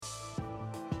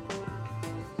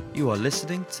You are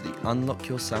listening to the Unlock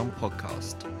Your Sound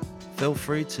podcast. Feel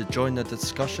free to join the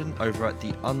discussion over at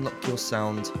the Unlock Your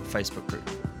Sound Facebook group,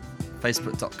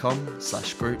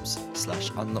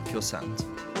 facebook.com/groups/unlockyoursound.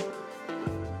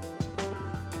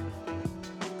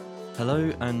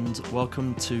 Hello and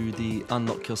welcome to the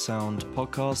Unlock Your Sound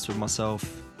podcast with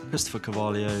myself, Christopher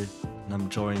Carvalho, and I'm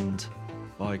joined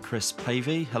by Chris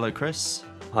Pavey. Hello, Chris.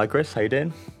 Hi, Chris. How you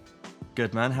doing?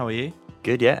 Good, man. How are you?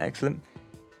 Good, yeah, excellent.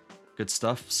 Good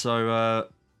stuff. So,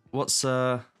 what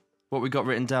we got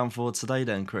written down for today,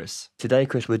 then, Chris? Today,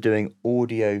 Chris, we're doing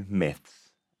audio myths,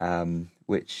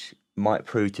 which might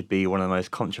prove to be one of the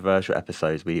most controversial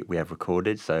episodes we have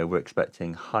recorded. So we're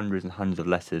expecting hundreds and hundreds of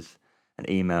letters and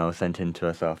emails sent in to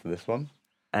us after this one.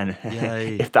 And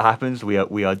if that happens, we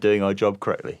are doing our job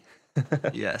correctly.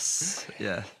 Yes.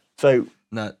 Yeah. So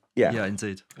No. yeah, Yeah,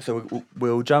 indeed. So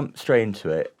we'll jump straight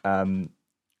into it.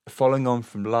 Following on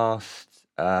from the last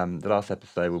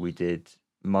episode where we did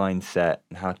mindset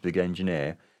and how to be a good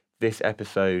engineer, this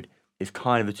episode is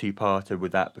kind of a two-parter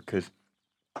with that because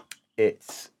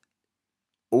it's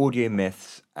audio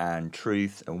myths and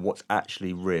truth and what's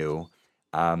actually real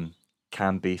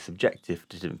can be subjective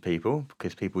to different people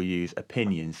because people use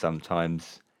opinions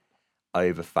sometimes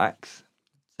over facts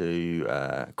to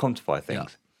quantify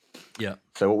things. Yeah.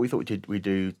 So what we thought we'd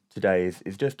do today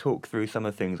is just talk through some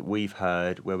of the things we've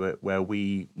heard where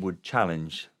we would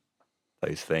challenge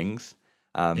those things,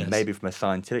 maybe from a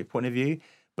scientific point of view,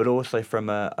 but also from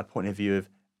a point of view of,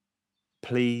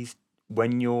 please,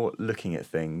 when you're looking at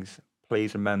things,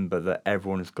 please remember that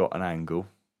everyone's got an angle.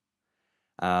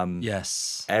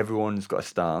 Yes. Everyone's got a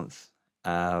stance.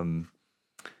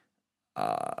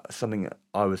 Something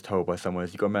I was told by someone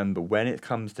is you've got to remember when it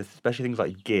comes to especially things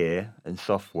like gear and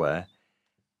software,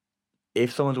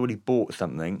 if someone's already bought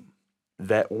something,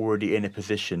 they're already in a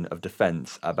position of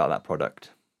defense about that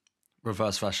product.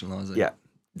 Reverse rationalizing. Yeah.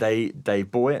 They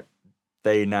bought it.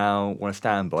 They now want to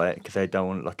stand by it because they don't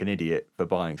want to look like an idiot for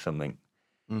buying something.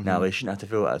 Mm-hmm. Now, they shouldn't have to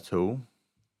feel that at all.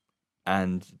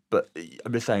 But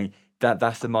I'm just saying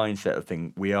that's the mindset of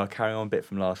thing. We are carrying on a bit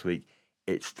from last week.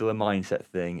 It's still a mindset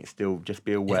thing. It's still just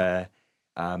be aware.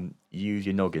 Yeah. Use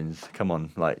your noggins. Come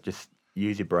on, just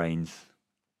use your brains.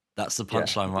 That's the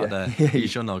punchline there.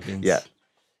 Use your noggins. Yeah.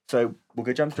 So we're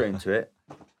gonna jump straight into it.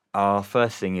 Our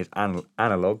first thing is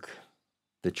analog,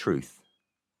 the truth.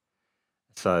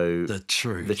 So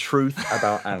the truth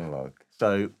about analog.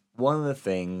 So one of the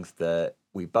things that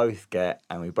we both get,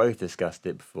 and we both discussed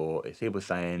it before, is people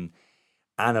saying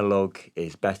analog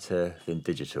is better than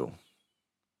digital.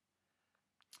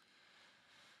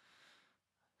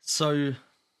 So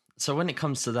when it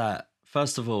comes to that,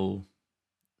 first of all,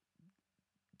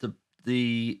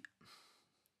 it's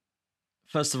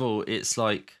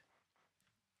like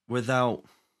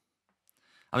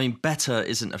better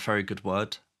isn't a very good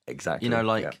word. Exactly.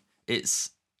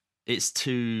 It's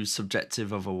too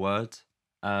subjective of a word.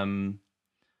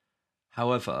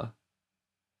 However,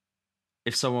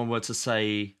 if someone were to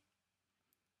say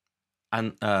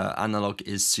analog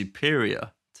is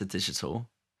superior to digital,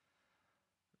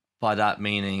 by that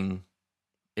meaning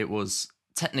it was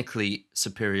technically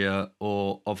superior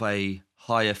or of a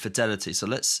higher fidelity. So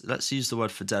let's use the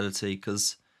word fidelity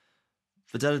because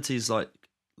fidelity is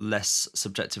less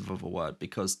subjective of a word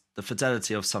because the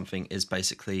fidelity of something is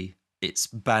basically its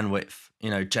bandwidth,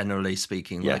 generally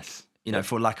speaking. Yes.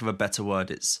 For lack of a better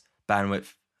word, it's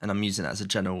bandwidth, and I'm using that as a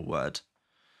general word.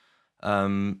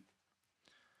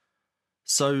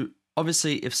 So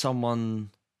obviously if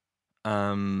someone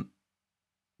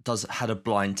had a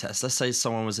blind test. Let's say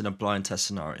someone was in a blind test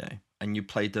scenario and you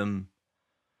played them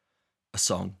a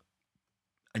song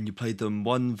and you played them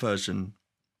one version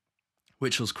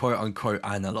which was quote unquote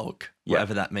analog,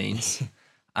 whatever that means,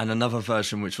 and another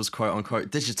version which was quote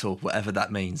unquote digital, whatever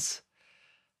that means,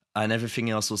 and everything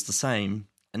else was the same.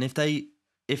 And if the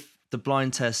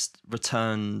blind test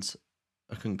returned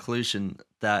a conclusion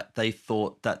that they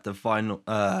thought that the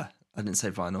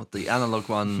analog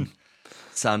one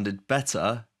sounded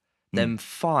better, then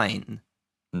fine.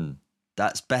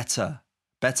 That's better.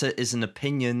 Better is an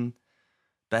opinion.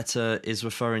 Better is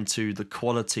referring to the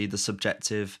quality, the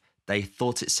subjective. They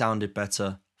thought it sounded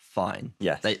better. Fine.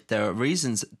 Yes. There are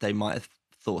reasons they might have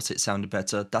thought it sounded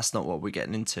better. That's not what we're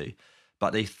getting into.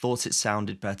 But they thought it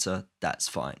sounded better. That's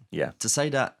fine. Yeah. To say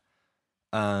that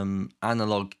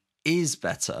analog is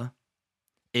better,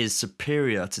 is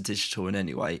superior to digital in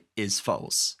any way, is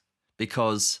false.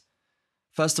 Because,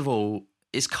 first of all,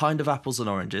 it's kind of apples and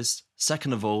oranges.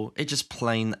 Second of all, it just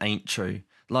plain ain't true.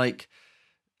 Even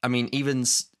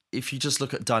if you just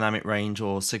look at dynamic range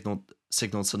or signal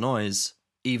to noise,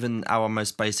 even our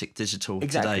most basic digital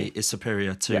Exactly. today is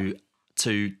superior to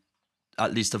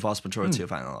at least the vast majority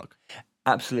of analog.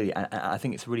 Absolutely, and I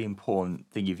think it's a really important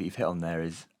thing you've hit on there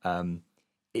is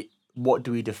what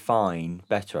do we define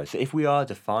better as? So if we are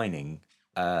defining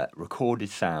recorded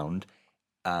sound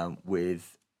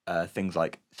with things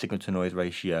like signal to noise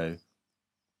ratio,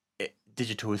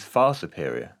 digital is far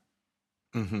superior.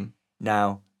 Mm-hmm.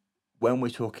 Now, when we're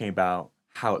talking about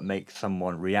how it makes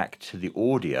someone react to the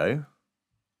audio,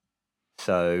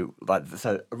 so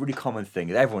a really common thing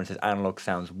is everyone says analog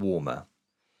sounds warmer.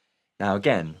 Now,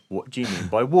 again, what do you mean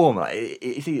by warmer?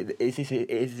 It's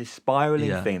this spiraling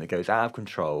Yeah. thing that goes out of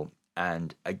control,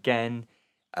 and again,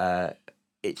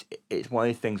 it's one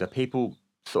of those things where people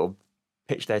sort of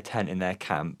pitch their tent in their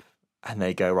camp, and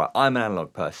they go, right, I'm an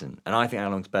analog person, and I think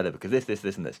analog's better because this,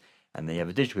 and this, and then you have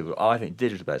a digital people. I think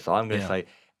digital's better, so I'm going to say,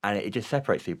 and it just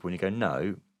separates people. And you go,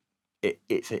 no,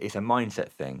 it's a mindset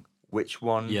thing. Which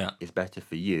one is better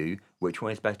for you? Which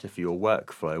one is better for your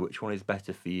workflow? Which one is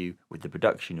better for you with the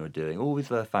production you're doing? All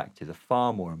these other factors are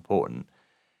far more important.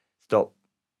 Stop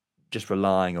just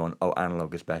relying on,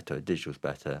 analog is better, digital's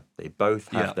better. They both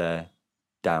have their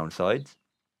downsides.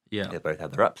 Yeah. They both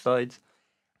have their upsides.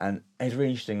 And it's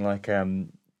really interesting, like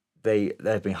there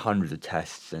have been hundreds of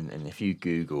tests, and if you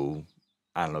Google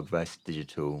analog versus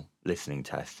digital listening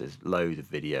tests, there's loads of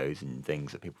videos and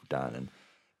things that people have done.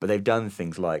 But they've done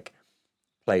things like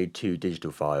played 2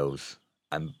 digital files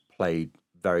and played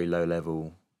very low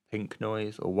level pink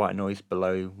noise or white noise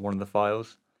below one of the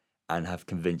files, and have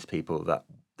convinced people that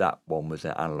that one was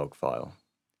an analog file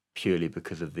purely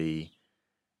because of the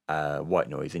white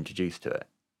noise introduced to it.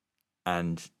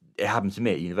 And it happened to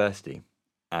me at university,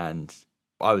 and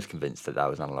I was convinced that that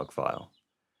was an analog file.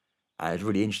 And it's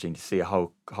really interesting to see a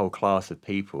whole class of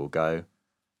people go,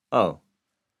 oh.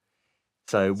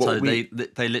 So they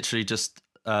literally just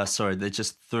they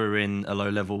just threw in a low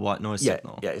level white noise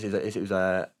signal. Yeah, it was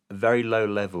a very low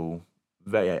level.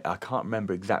 I can't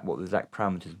remember what the exact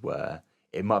parameters were.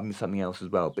 It might be something else as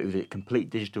well, but it was a complete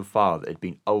digital file that had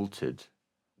been altered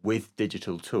with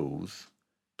digital tools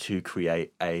to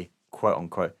create a quote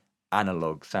unquote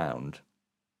analog sound.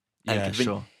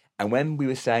 Sure. And when we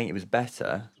were saying it was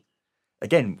better,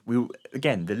 the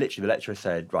lecturer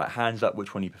said, right, hands up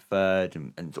which one you preferred,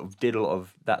 and sort of did a lot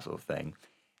of that sort of thing.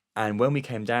 And when we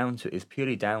came down to it, it's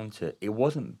purely down to it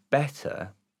wasn't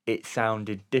better, it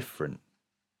sounded different.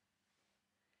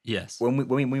 Yes. When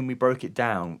we broke it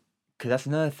down, because that's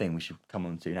another thing we should come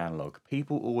on to in analog.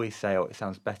 People always say, "Oh, it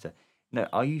sounds better." No,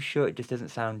 are you sure it just doesn't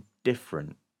sound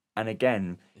different? And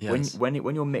again, when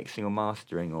you're mixing or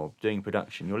mastering or doing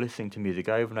production, you're listening to music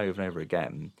over and over and over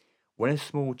again. When a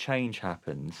small change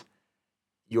happens,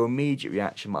 your immediate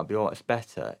reaction might be, "Oh, it's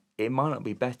better." It might not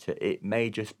be better. It may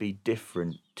just be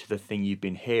different to the thing you've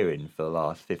been hearing for the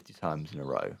last 50 times in a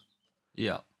row.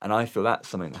 Yeah. And I feel that's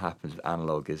something that happens with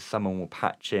analog is someone will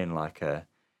patch in like an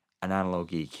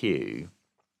analog EQ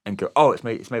and go, oh, it's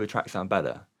made the track sound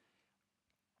better.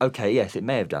 Okay, yes, it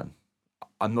may have done.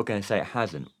 I'm not going to say it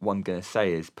hasn't. What I'm going to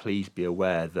say is please be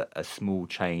aware that a small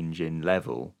change in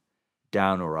level,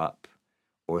 down or up,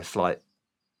 or a slight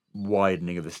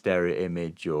widening of the stereo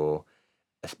image or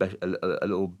a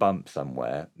little bump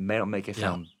somewhere may not make it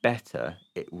sound better.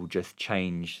 It will just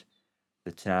change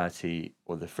the tonality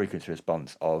or the frequency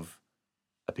response of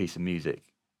a piece of music,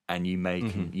 and you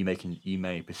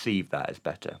may perceive that as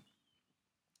better.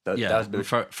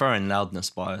 Throw in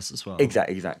loudness bias as well.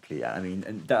 Exactly. Yeah. I mean,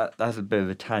 and that's a bit of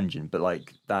a tangent, but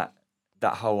like that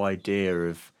whole idea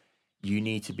of you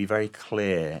need to be very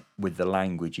clear with the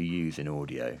language you use in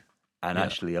audio, and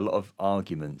actually a lot of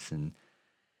arguments and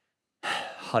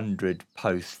 100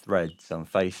 post threads on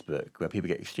Facebook where people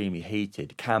get extremely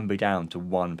heated can be down to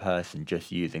one person just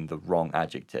using the wrong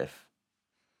adjective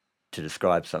to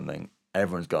describe something.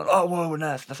 Everyone's gone, oh, whoa,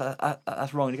 no,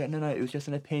 that's wrong. And you go, no, it was just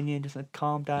an opinion, just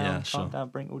calm down,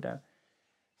 bring it all down.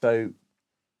 So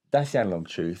that's the analog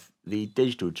truth. The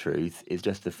digital truth is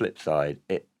just the flip side.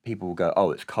 People will go,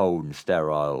 oh, it's cold and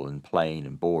sterile and plain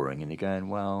and boring. And you're going,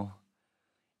 well,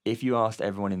 if you asked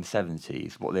everyone in the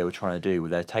 70s what they were trying to do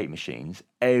with their tape machines,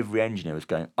 every engineer was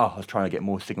going, oh, I was trying to get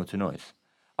more signal to noise.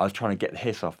 I was trying to get the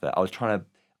hiss off there. I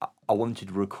wanted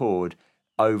to record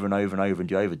over and over and over and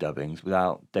do overdubbings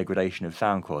without degradation of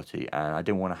sound quality. And I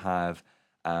didn't want to have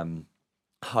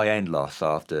high-end loss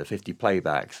after 50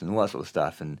 playbacks and all that sort of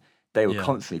stuff. And they were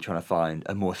constantly trying to find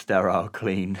a more sterile,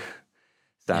 clean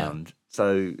sound. Yeah.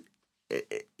 So,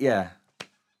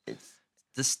 it's...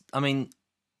 This, I mean,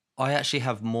 I actually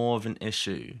have more of an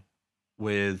issue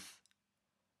with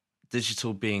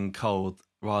digital being cold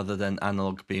rather than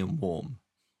analog being warm.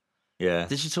 Yeah.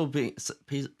 Digital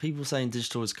people saying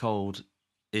digital is cold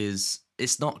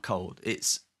it's not cold.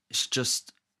 It's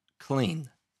just clean.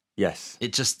 Yes.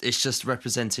 It's just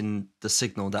representing the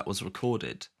signal that was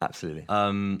recorded. Absolutely.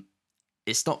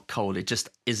 It's not cold. It just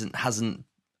hasn't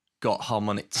got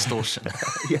harmonic distortion.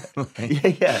 Yeah.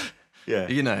 Like, Yeah.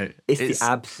 you know, It's the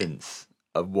absence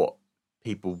of what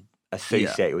people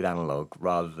associate with analog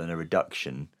rather than a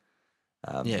reduction.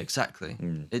 Yeah, exactly.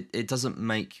 It doesn't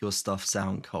make your stuff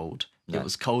sound cold. No. It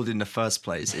was cold in the first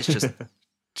place. It's just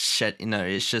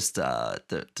it's just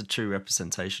the true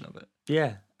representation of it.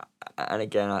 Yeah, and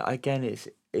again,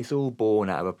 it's all born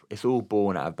out of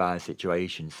a bad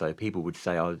situation. So people would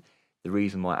say, "Oh, the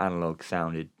reason why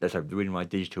the reason why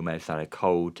digital may have sounded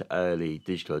cold to early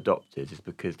digital adopters is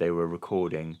because they were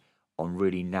recording on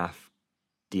really naff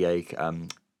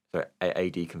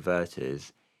AD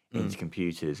converters into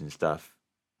computers and stuff,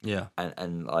 Yeah.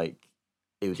 and like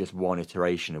it was just one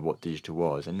iteration of what digital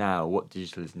was, and now what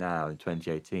digital is now in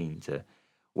 2018 to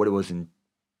what it was in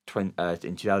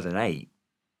 2008,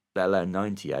 let alone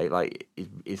 98, like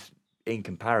it's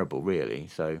incomparable, really.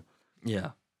 So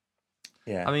Yeah.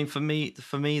 yeah, I mean, for me,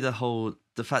 the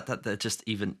fact that there just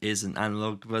even is an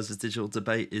analog versus digital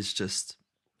debate is just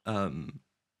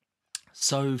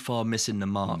so far missing the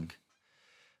mark.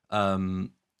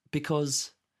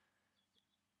 Because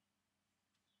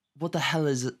what the hell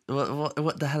is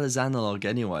what the hell is analog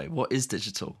anyway? What is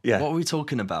digital? Yeah. What are we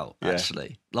talking about Yeah.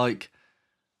 actually? Like,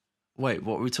 wait,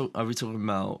 what are we talking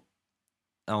about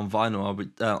on vinyl? Are we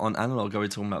on analog? Are we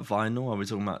talking about vinyl? Are we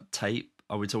talking about tape?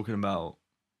 Are we talking about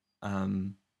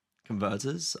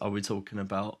converters? Are we talking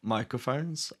about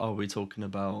microphones? Are we talking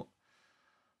about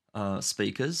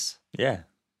speakers? yeah,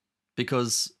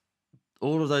 Because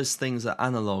all of those things are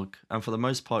analog, and for the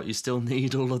most part, you still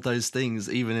need all of those things,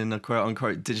 even in a quote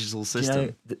unquote digital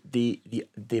system. you know,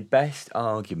 the best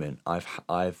argument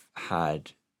I've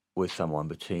had with someone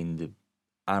between the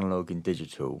analog and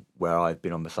digital, where I've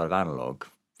been on the side of analog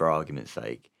for argument's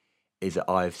sake, is that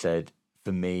I've said,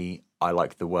 for me, I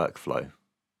like the workflow.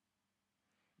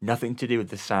 Nothing to do with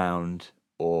the sound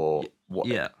or what.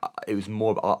 Yeah. It was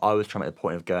more. I was trying to make the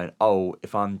point of going, oh,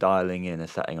 if I'm dialing in a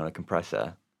setting on a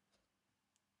compressor,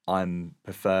 I'm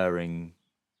preferring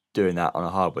doing that on a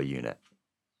hardware unit.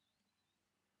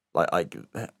 Like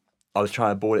I was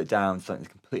trying to boil it down to something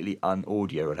completely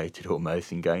un-audio related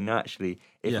almost, and going, no, actually,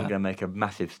 if I'm Yeah. going to make a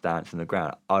massive stance on the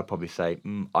ground, I'd probably say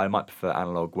I might prefer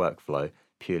analog workflow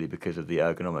purely because of the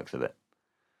ergonomics of it.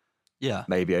 Yeah.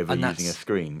 Maybe over And using a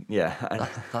screen. Yeah.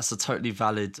 that's a totally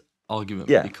valid argument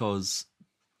Yeah. because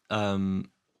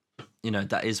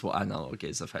that is what analog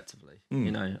is effectively.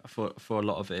 For a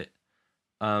lot of it.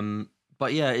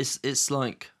 But yeah, it's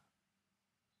like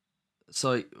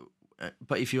so.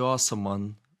 But if you ask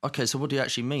someone, okay, so what do you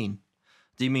actually mean?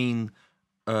 Do you mean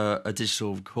a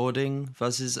digital recording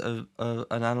versus an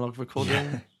analog recording?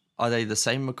 Yeah. Are they the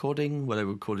same recording? Were they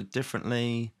recorded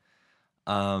differently?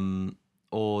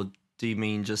 Or do you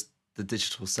mean just the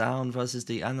digital sound versus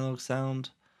the analog sound?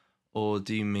 Or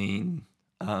do you mean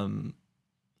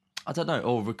I don't know,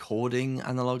 or recording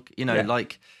analog? Yeah.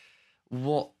 Like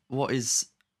what is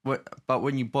what? But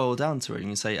when you boil down to it and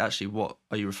you say, actually, what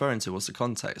are you referring to? What's the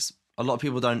context? A lot of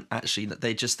people don't actually.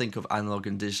 They just think of analog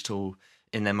and digital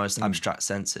in their most abstract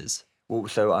senses. Well,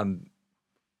 so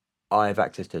I have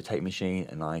access to a tape machine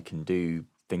and I can do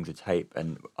things with tape,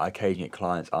 and I occasionally get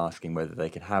clients asking whether they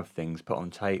can have things put on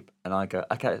tape, and I go,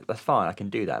 okay, that's fine, I can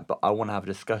do that, but I want to have a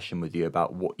discussion with you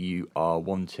about what you are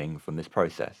wanting from this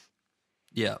process.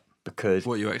 Yeah. Because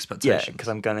what are your expectations? Yeah, because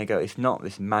I'm going to go, it's not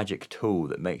this magic tool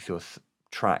that makes your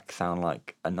track sound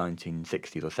like a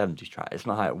 1960s or 70s track. It's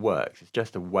not how it works. It's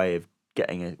just a way of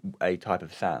getting a type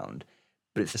of sound.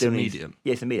 But it's a medium.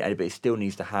 Yeah, it's a medium, but it still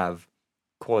needs to have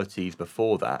qualities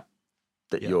before that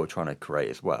you're trying to create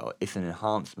as well. It's an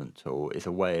enhancement tool. It's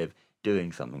a way of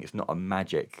doing something. It's not a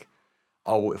magic,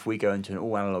 if we go into an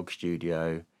all analog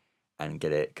studio and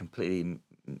get it completely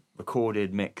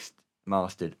recorded, mixed,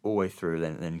 mastered all the way through,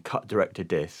 then cut direct to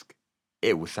disc,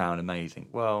 it will sound amazing.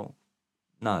 Well,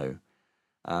 no.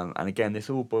 And again, this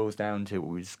all boils down to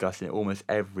what we discuss in almost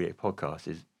every podcast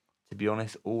is, to be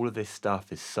honest, all of this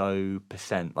stuff is so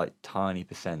like tiny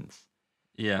percents.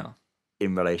 Yeah.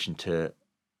 In relation to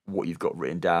what you've got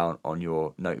written down on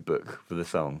your notebook for the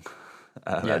song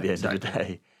at the end of the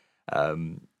day.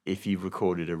 If you've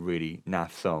recorded a really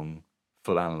naff song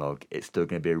full analog, it's still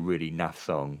going to be a really naff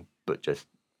song, but just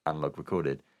analog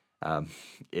recorded.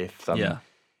 If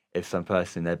some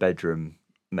person in their bedroom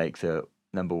makes a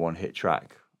number one hit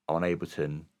track on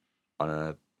Ableton on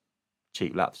a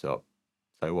cheap laptop,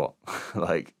 so what?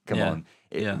 Like, come on.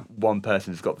 One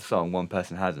person's got the song, one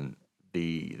person hasn't.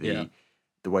 the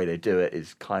way they do it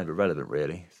is kind of irrelevant,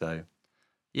 really. So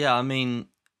Yeah, I mean,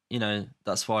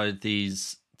 that's why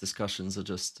these discussions are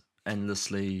just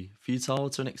endlessly futile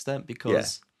to an extent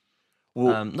because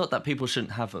well, not that people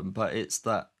shouldn't have them, but it's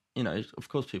that, of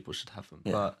course people should have them.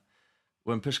 Yeah. But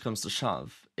when push comes to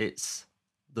shove, it's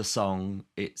the song,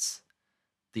 it's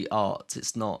the art,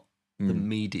 it's not the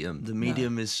medium. The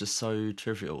medium is just so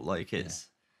trivial. Like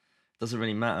doesn't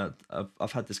really matter.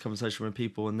 I've had this conversation with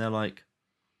people and they're like,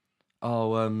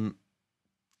 oh,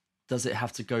 does it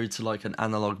have to go to like an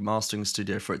analog mastering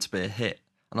studio for it to be a hit?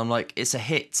 And I'm like, it's a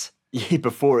hit.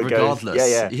 Before it regardless.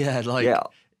 goes. Yeah,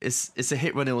 it's a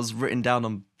hit when it was written down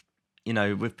on,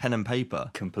 with pen and paper.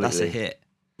 Completely. That's a hit.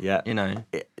 Yeah.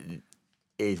 It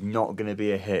is not going to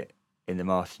be a hit in the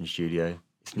mastering studio.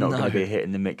 It's not going to be a hit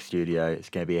in the mix studio. It's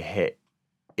going to be a hit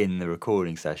in the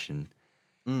recording session.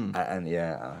 And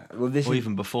well, this or is,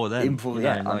 even before then. Even before,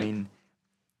 I mean,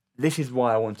 this is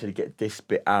why I wanted to get this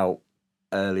bit out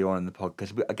early on in the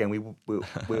podcast.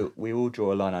 We will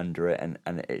draw a line under it,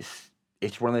 and it's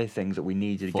one of those things that we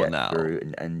needed to get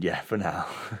through. And for now,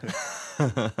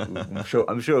 I'm sure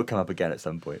it'll come up again at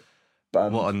some point.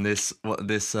 But what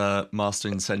this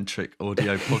mastering centric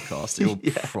audio podcast? It will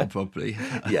probably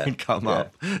come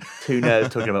up. Two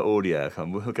nerds talking about audio.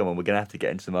 Come on, we're gonna have to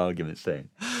get into some arguments soon.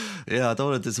 Yeah, I don't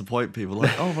want to disappoint people.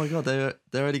 Like, oh my god, they're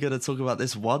only going to talk about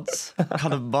this once. What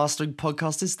kind of mastering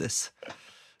podcast is this?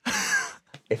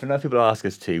 If enough people ask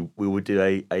us to, we will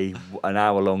do an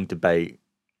hour-long debate,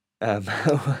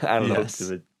 analog to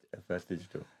the first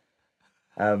digital.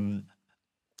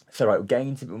 So right, we're getting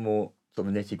into a bit more sort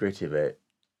of nitty-gritty of it.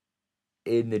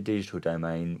 In the digital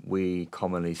domain, we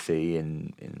commonly see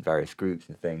in various groups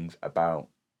and things about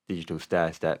digital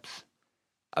stair steps,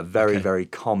 a very, very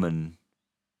common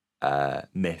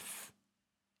myth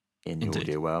in the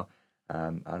audio world.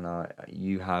 And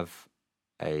you have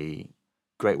a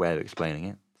great way of explaining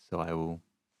it, so I will.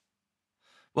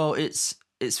 Well, it's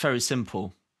very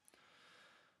simple.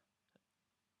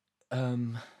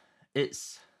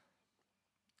 It's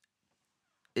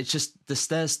just the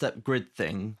stair step grid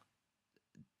thing.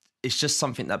 It's just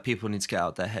something that people need to get out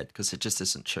of their head because it just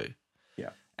isn't true. Yeah.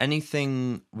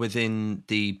 Anything within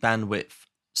the bandwidth,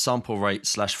 sample rate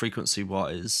 / frequency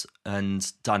wise,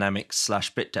 and dynamics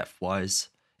 / bit depth wise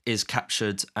is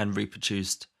captured and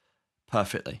reproduced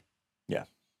perfectly. Yeah.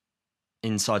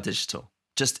 Inside digital.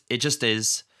 It just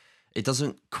is. It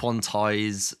doesn't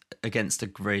quantize against a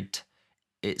grid.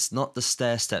 It's not the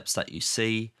stair steps that you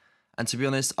see. And to be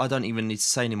honest, I don't even need to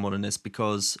say any more than this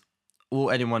because all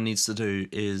anyone needs to do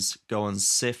is go on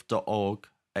sif.org,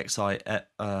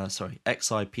 xiph.org,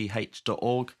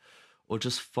 or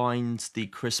just find the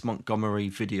Chris Montgomery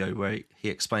video where he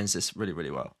explains this really,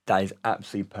 really well. That is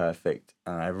absolutely perfect.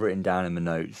 And I've written down in my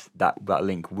notes that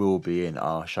link will be in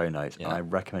our show notes. Yeah. And I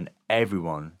recommend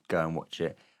everyone go and watch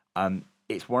it.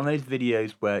 It's one of those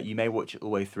videos where you may watch it all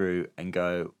the way through and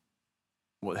go,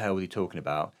 what the hell was he talking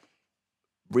about?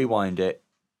 Rewind it,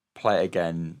 play it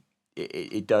again.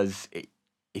 It does.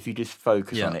 If you just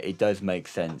focus on it, it does make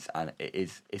sense, and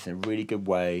it's in a really good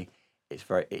way.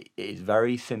 It is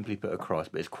very simply put across,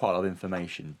 but it's quite a lot of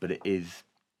information. But it is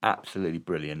absolutely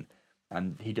brilliant,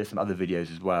 and he does some other videos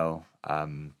as well.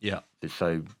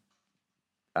 So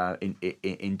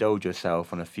indulge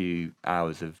yourself on a few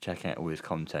hours of checking out all his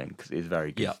content because it is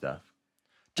very good stuff.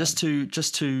 Just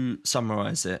to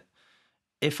summarize it,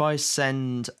 if I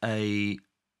send a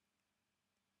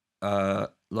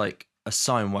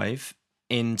sine wave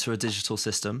into a digital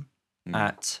system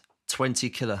at 20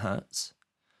 kilohertz,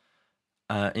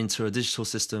 into a digital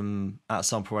system at a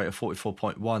sample rate of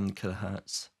 44.1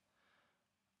 kilohertz,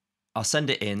 I'll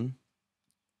send it in,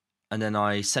 and then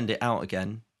I send it out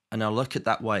again, and I'll look at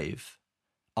that wave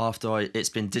after it's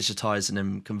been digitized and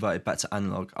then converted back to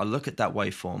analog. I'll look at that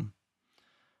waveform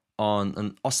on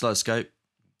an oscilloscope.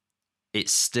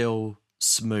 It's still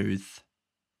smooth.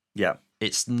 Yeah.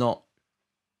 It's not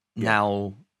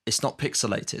now, it's not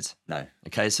pixelated. No.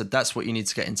 Okay, so that's what you need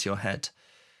to get into your head.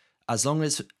 As long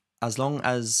as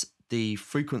the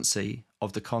frequency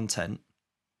of the content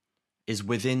is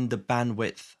within the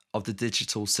bandwidth of the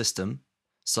digital system,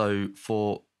 so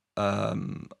for a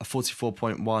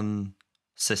 44.1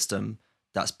 system,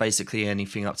 that's basically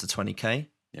anything up to 20k.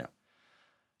 Yeah.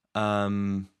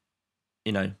 And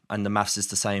the maths is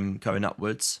the same going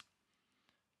upwards.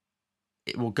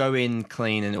 It will go in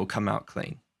clean and it will come out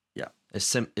clean. Yeah. It's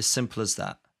simple as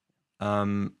that.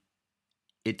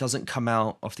 It doesn't come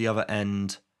out of the other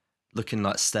end looking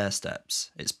like stair steps.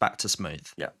 It's back to smooth.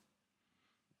 Yeah.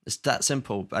 It's that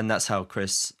simple, and that's how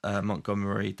Chris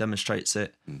Montgomery demonstrates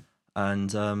it.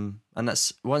 And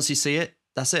that's once you see it,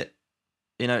 that's it.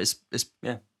 it's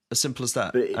Yeah. as simple as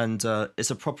that. But it- And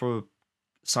it's a proper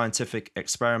scientific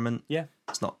experiment. Yeah.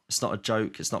 It's not a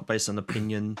joke. It's not based on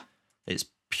opinion. It's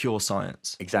pure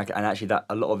science. Exactly, and actually, that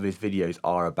a lot of his videos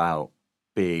are about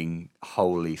being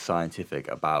wholly scientific,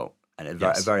 about and a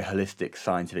Yes. very holistic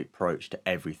scientific approach to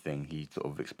everything. He sort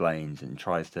of explains and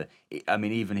tries to. I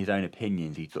mean, even his own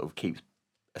opinions, he sort of keeps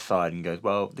aside and goes,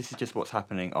 "Well, this is just what's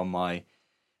happening on my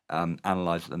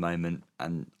analyze at the moment,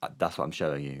 and that's what I'm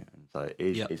showing you." And so it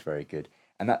is Yep. it's very good,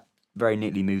 and that very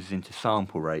neatly moves into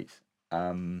sample rates.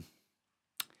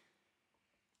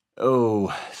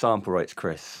 Sample rates,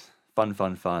 Chris.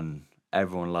 Fun.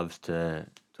 Everyone loves to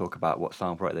talk about what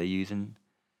sample rate they're using.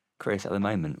 Chris, at the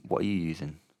moment, what are you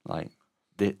using? Like,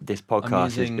 this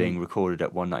podcast is being recorded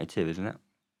at 192, isn't it?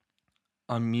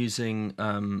 I'm using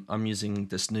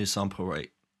this new sample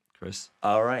rate, Chris.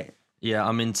 All right. Yeah,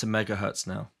 I'm into megahertz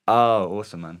now. Oh,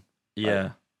 awesome, man.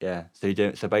 Yeah. Yeah.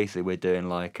 So basically, we're doing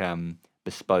like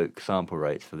bespoke sample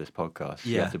rates for this podcast.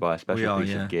 You Yeah, have to buy a special piece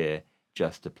yeah. of gear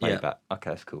just to play Yeah. back. Okay,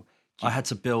 that's cool. I had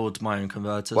to build my own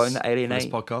converters Won't that for this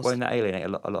alienate? podcast. Won't that alienate a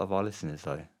lot of our listeners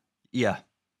though? Yeah.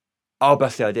 Oh,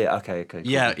 that's the idea. Okay, cool.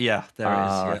 Yeah, there it is.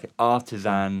 Yeah. Okay.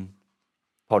 Artisan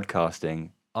podcasting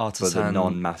for the Artisan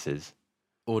non-masses.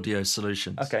 audio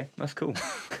solutions. Okay, that's cool.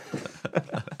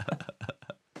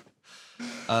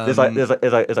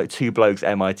 There's like two blokes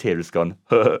at MIT have just gone.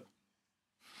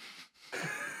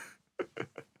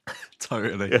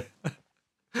 Totally.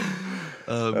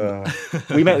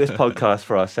 We make this podcast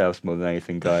for ourselves more than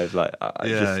anything, guys. Like,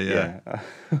 Yeah.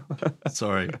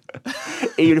 Sorry.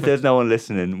 Even if there's no one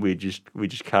listening, we just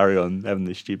carry on having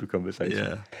this stupid conversation.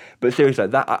 Yeah. But seriously,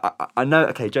 I know.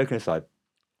 Okay, joking aside,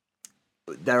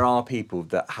 there are people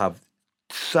that have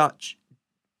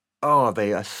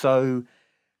they are so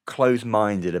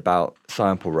close-minded about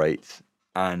sample rates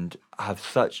and have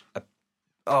such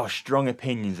strong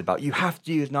opinions about you have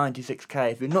to use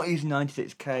 96k. If you're not using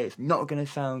 96k, it's not going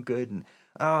to sound good.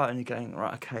 And you're going,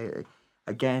 right, okay,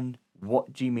 again,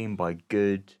 what do you mean by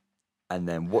good? And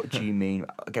then what do you mean?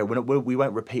 Okay, we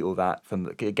won't repeat all that.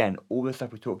 Again, all the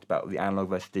stuff we talked about with the analog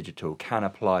versus digital can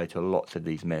apply to lots of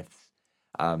these myths.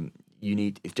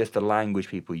 It's just the language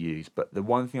people use. But the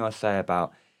one thing I say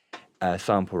about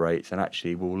sample rates, and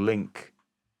actually we'll link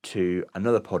to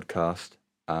another podcast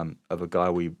of a guy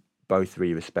we both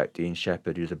really respect, Ian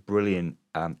Shepherd, who's a brilliant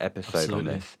episode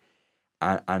Absolutely. on this.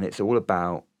 And it's all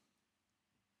about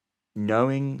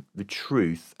knowing the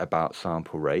truth about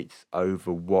sample rates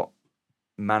over what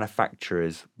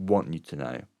manufacturers want you to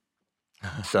know.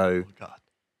 So Oh, God.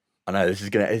 I know this is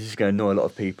gonna annoy a lot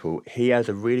of people. He has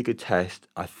a really good test.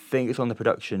 I think it's on the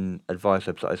production advice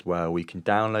website as well, where you can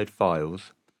download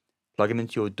files, plug them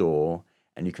into your DAW,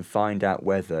 and you can find out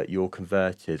whether your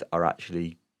converters are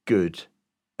actually good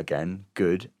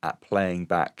at playing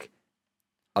back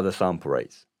other sample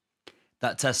rates.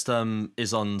 That test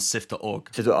is on sift.org.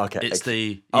 So, okay, It's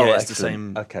the excellent.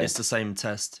 same. Okay. It's the same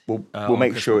test. We'll on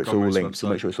make Chris sure it's all Montgomery's linked.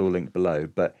 We'll make website. sure it's all linked below.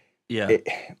 But Yeah.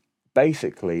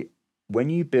 Basically, when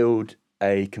you build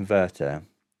a converter,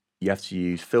 you have to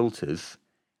use filters.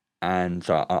 And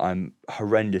so I'm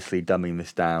horrendously dumbing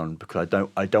this down because I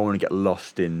don't want to get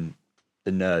lost in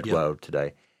the nerd world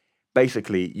today.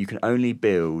 Basically, you can only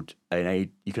build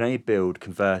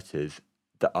converters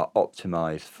that are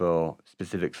optimized for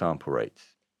specific sample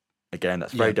rates. Again,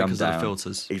 that's very dumbed because down. of the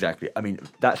filters. Exactly. I mean,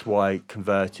 that's why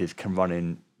converters can run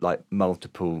in like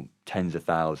multiple tens of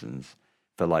thousands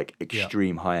for like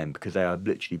extreme high end, because they are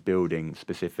literally building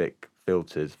specific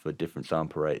filters for different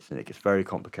sample rates, and it gets very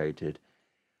complicated.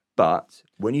 But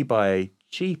when you buy a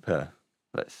cheaper,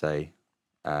 let's say,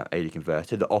 AD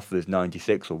converter that offers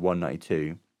 96 or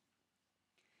 192,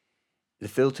 the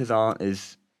filters aren't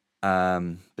as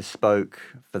bespoke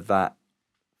for that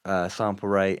sample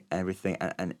rate and everything.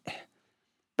 And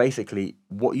basically,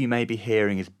 what you may be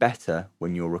hearing is better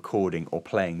when you're recording or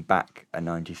playing back a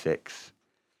 96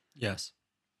 Yes.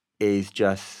 is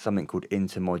just something called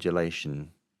intermodulation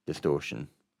distortion.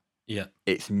 Yeah.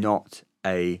 It's not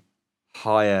a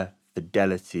higher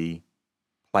fidelity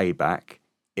playback.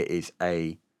 It is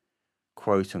a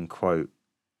quote unquote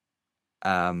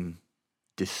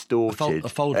distorted A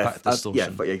foldback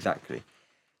distortion. Yeah, exactly.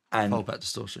 And Foldback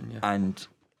distortion. Yeah. and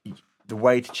the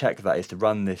way to check that is to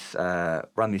run these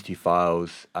two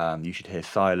files. You should hear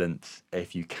silence.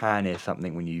 If you can hear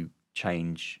something when you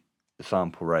change the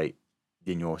sample rate,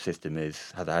 then your system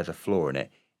has a flaw in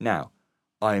it. Now,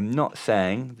 I am not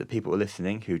saying that people are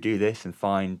listening who do this and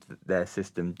find that their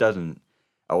system doesn't.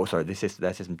 Oh, sorry, their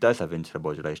system does have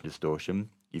intermodulation distortion.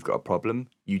 You've got a problem.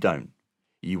 You don't.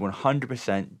 You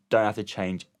 100% don't have to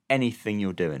change anything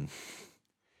you're doing.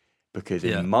 Because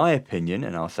Yeah. in my opinion,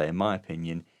 and I'll say in my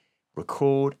opinion,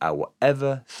 record at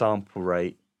whatever sample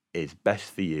rate is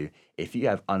best for you. If you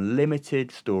have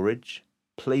unlimited storage,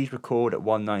 please record at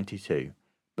 192.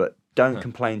 But don't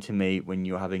complain to me when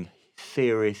you're having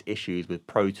serious issues with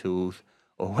Pro Tools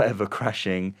or whatever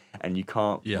crashing and you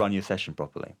can't Yeah. run your session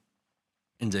properly.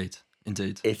 Indeed.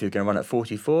 If you're going to run at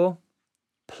 44,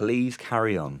 please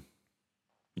carry on.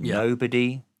 Yeah.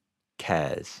 Nobody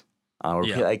cares. I'll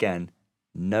repeat Yeah. that again.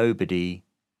 Nobody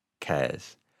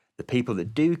cares. The people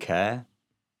that do care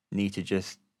need to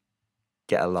just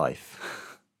get a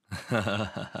life.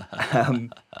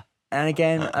 And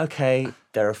again, okay,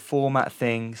 there are format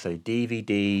things. So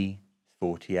DVD,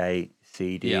 48,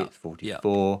 CD, Yeah. it's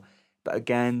 44. But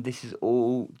again, this is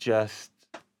all just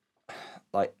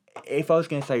like, if I was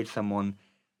going to say to someone,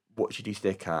 what should you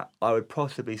stick at? I would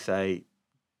possibly say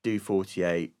do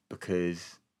 48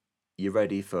 because you're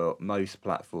ready for most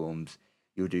platforms.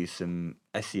 You'll do some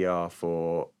SER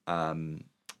for some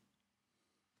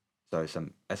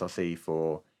SRC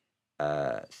for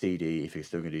CD if you're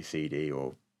still going to do CD,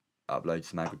 or upload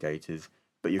some aggregators.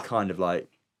 But you're kind of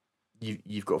like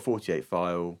you've got a 48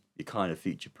 file. You're kind of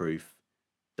future proof.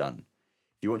 Done.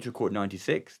 If you want to record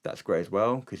 96, that's great as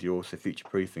well because you're also future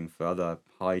proofing for other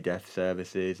high def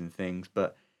services and things.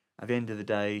 But at the end of the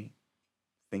day,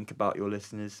 think about your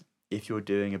listeners. If you're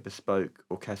doing a bespoke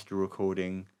orchestral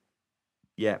recording,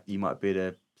 yeah, you might be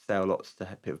able to sell lots of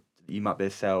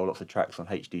tracks on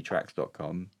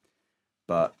hdtracks.com.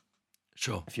 But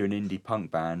Sure. if you're an indie punk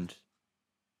band,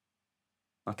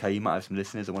 okay, you might have some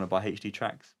listeners that want to buy HD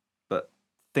tracks, but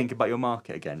think about your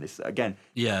market again.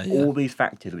 All these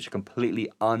factors which are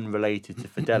completely unrelated to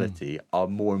fidelity are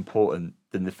more important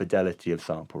than the fidelity of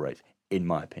sample rates, in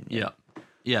my opinion.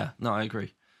 Yeah. No, I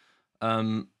agree.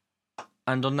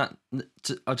 And on that,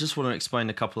 I just want to explain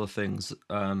a couple of things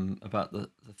about the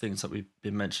things that we've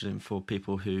been mentioning for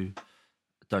people who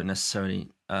don't necessarily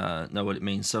know what it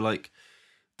means. So, like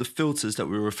the filters that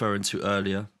we were referring to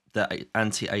earlier, the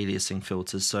anti-aliasing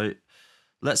filters. So,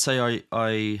 let's say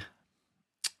I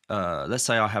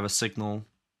have a signal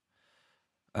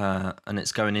and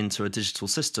it's going into a digital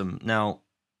system. Now,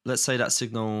 let's say that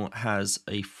signal has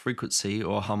a frequency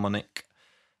or a harmonic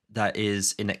that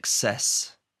is in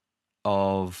excess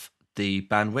of the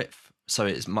bandwidth. So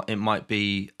it might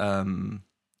be I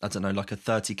don't know, like a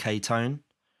 30k tone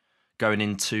going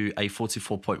into a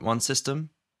 44.1 system.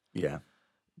 Yeah.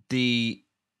 The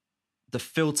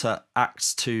filter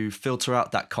acts to filter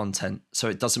out that content so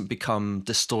it doesn't become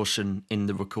distortion in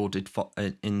the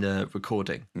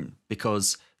recording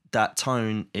because that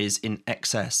tone is in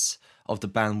excess of the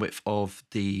bandwidth of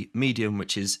the medium,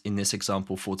 which is in this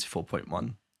example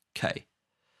 44.1k.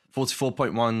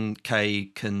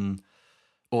 44.1k can,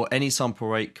 or any sample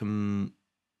rate can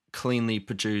cleanly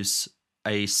produce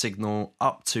a signal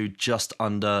up to just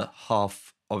under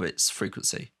half of its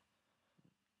frequency,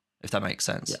 if that makes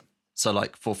sense. Yeah. So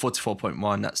like for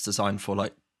 44.1, that's designed for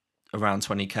like around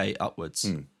 20k upwards,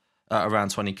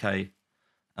 around 20k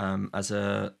as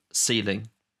a ceiling.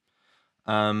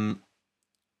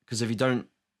 Because if you don't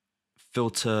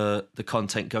filter the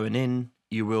content going in,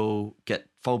 you will get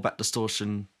fallback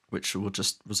distortion, which will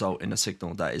just result in a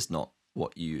signal that is not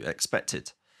what you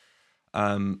expected.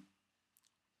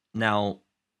 Now,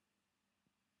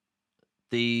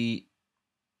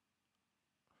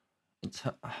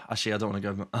 actually, I don't want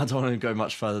to go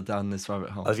much further down this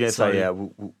rabbit hole. I was going to say, yeah,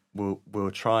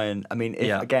 we'll try and. I mean,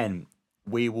 again,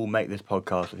 we will make this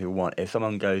podcast if people want. If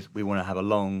someone goes, we want to have a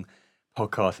long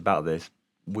podcast about this,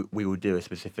 we will do a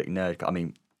specific nerd. I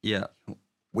mean, yeah,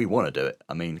 we want to do it.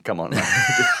 I mean, come on,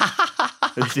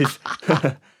 this is.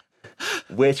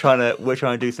 we're trying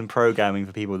to do some programming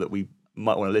for people that we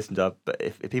might want to listen to. But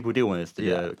if people do want us to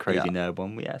do a crazy nerd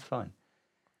one, it's fine.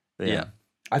 But yeah.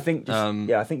 I think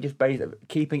just basically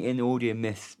keeping in the audio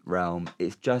myths realm,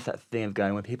 it's just that thing of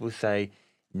going when people say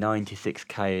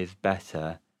 96k is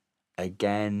better.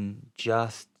 Again,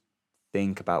 just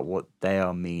think about what they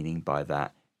are meaning by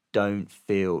that. Don't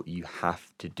feel you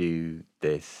have to do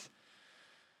this.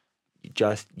 You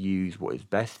just use what is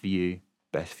best for you,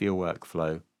 best for your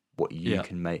workflow, what you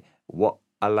can make, what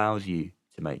allows you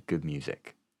to make good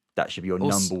music. That should be your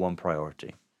number one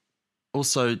priority.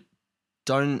 Also,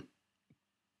 don't.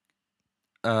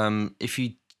 If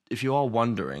you are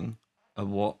wondering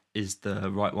what is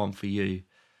the right one for you,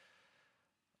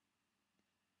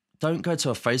 don't go to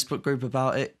a Facebook group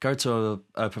about it. Go to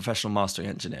a professional mastering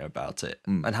engineer about it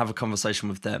and have a conversation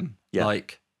with them. Yeah.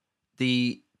 Like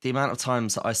the amount of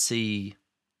times that I see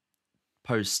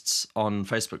posts on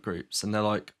Facebook groups and they're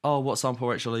like, "Oh, what sample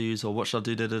rate shall I use, or what shall I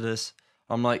do to this?"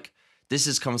 I'm like, this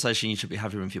is a conversation you should be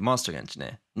having with your mastering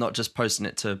engineer, not just posting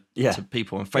it to Yeah.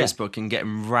 people on Facebook and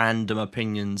getting random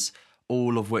opinions,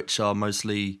 all of which are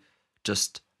mostly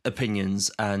just opinions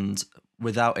and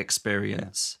without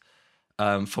experience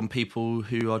from people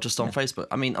who are just on Facebook.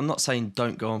 I mean, I'm not saying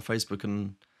don't go on Facebook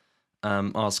and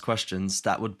ask questions.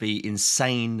 That would be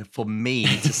insane for me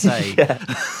to say.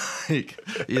 Like,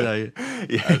 you know,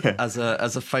 as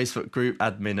a Facebook group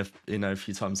admin, a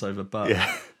few times over, but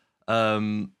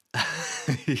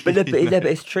but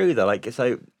it's true though. Like,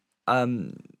 so,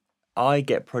 I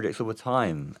get projects all the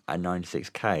time at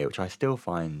 96K, which I still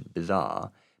find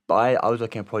bizarre. But I was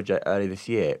looking at a project earlier this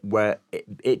year where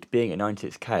it being at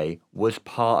 96K was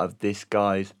part of this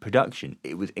guy's production.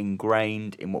 It was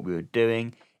ingrained in what we were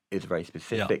doing. It was a very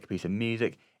specific piece of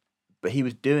music, but he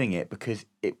was doing it because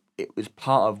it was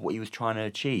part of what he was trying to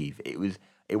achieve. It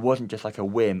wasn't just like a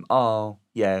whim. Oh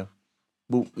yeah,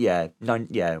 we'll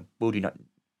do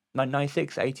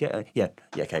 96, 88.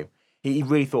 Okay. He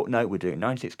really thought, no, we're doing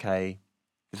 96K.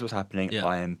 This is what's happening.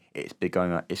 Yeah. It's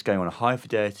going on a high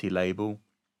fidelity label.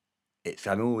 He's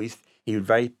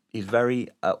very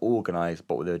organised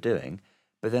about what they were doing.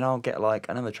 But then I'll get like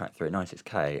another track through at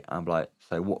 96K, and I'm like,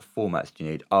 so what formats do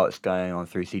you need? Oh, it's going on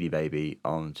through CD Baby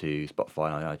onto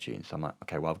Spotify and iTunes. So I'm like,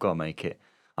 okay, well, I've got to make it.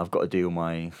 I've got to do all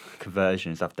my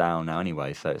conversion stuff down now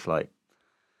anyway. So it's like,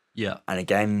 yeah. And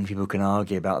again, people can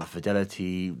argue about the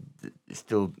fidelity. It's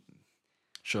still,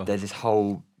 sure. There's this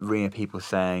whole ring of people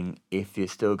saying if you're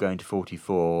still going to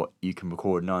 44, you can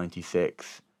record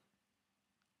 96,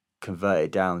 convert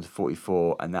it down to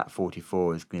 44, and that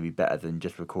 44 is going to be better than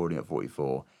just recording at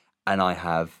 44. And I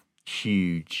have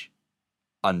huge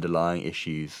underlying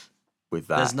issues with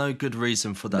that. There's no good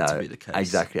reason for that to be the case.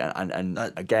 Exactly. And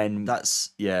again,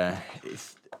 that's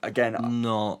it's again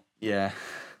not. Yeah.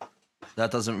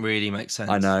 That doesn't really make sense.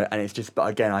 I know, and it's just, but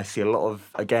again, I see a lot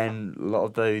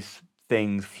of those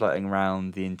things floating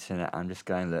around the internet. I'm just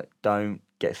going, look, don't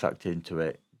get sucked into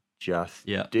it. Just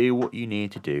do what you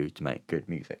need to do to make good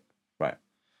music. Right.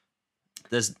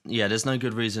 There's no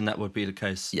good reason that would be the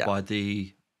case. Yeah. By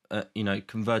the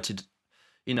converted,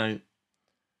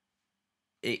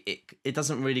 it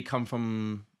doesn't really come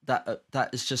from that.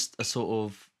 That is just a sort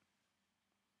of.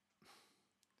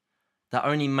 That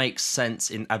only makes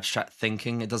sense in abstract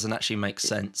thinking. It doesn't actually make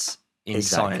sense in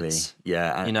science.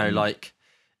 Yeah. Like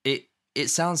it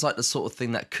sounds like the sort of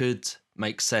thing that could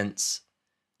make sense.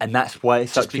 And that's why it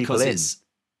sucks people in.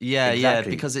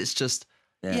 Because it's just,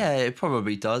 it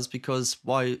probably does, because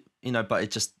why, but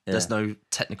it just, there's no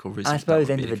technical reason. I suppose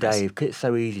at the end of the day, because it's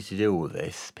so easy to do all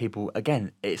this,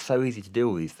 it's so easy to do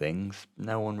all these things,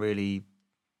 no one really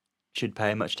should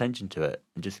pay much attention to it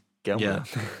and just get on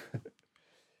with it.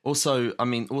 Also,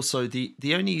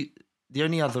 the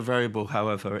only other variable,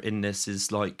 however, in this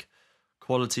is like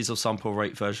qualities of sample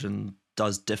rate version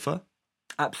does differ.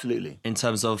 Absolutely. In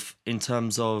terms of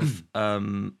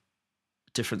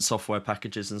different software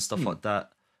packages and stuff like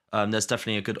that. There's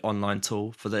definitely a good online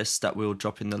tool for this that we'll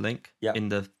drop in the link in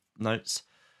the notes.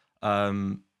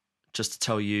 Just to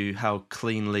tell you how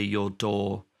cleanly your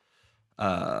DAW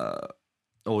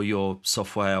or your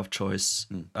software of choice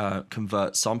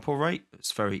converts sample rate.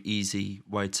 It's a very easy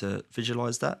way to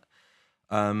visualize that.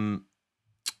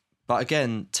 But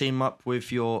again, team up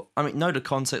with know the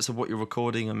context of what you're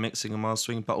recording and mixing and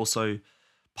mastering, but also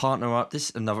partner up. This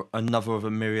is another of a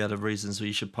myriad of reasons where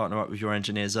you should partner up with your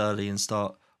engineers early and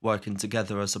start working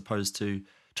together, as opposed to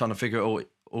trying to figure it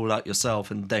all out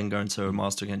yourself and then going to a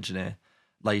mastering engineer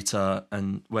later,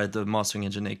 and where the mastering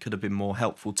engineer could have been more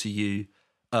helpful to you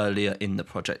earlier in the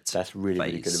project. That's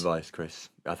really good advice, Chris.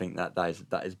 I think that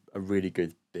is a really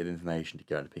good bit of information to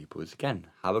go to people. Is again,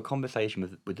 have a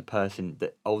conversation with the person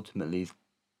that ultimately is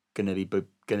going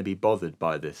to be bothered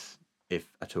by this, if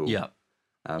at all.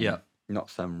 Not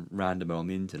some randomer on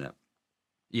the internet.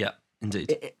 Yeah,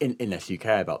 indeed. Unless you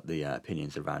care about the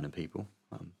opinions of random people.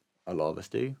 A lot of us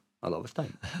do. A lot of us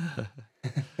don't.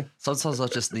 Sometimes I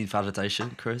just need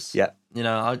validation, Chris. Yeah.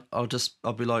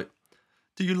 I'll be like,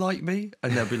 do you like me?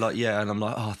 And they'll be like, yeah. And I'm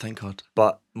like, oh, thank God.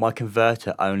 But my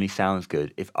converter only sounds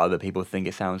good if other people think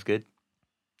it sounds good.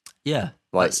 Yeah.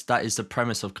 That is the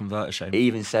premise of Converter Shame. It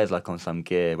even says, like, on some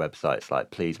gear websites,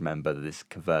 like, please remember that this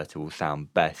converter will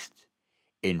sound best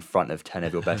in front of 10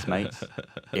 of your best mates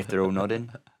if they're all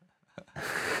nodding.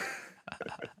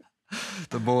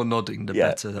 The more nodding, the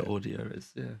better the audio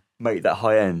is. Yeah. Mate, that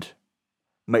high end.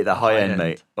 Mate.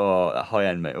 Oh, that high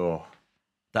end, mate. Oh.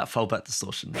 That fallback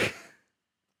distortion.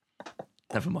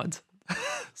 Never mind.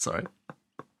 Sorry.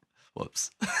 Whoops.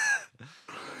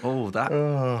 Oh, that.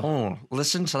 Oh,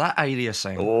 listen to that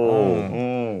aliasing.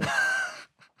 Oh.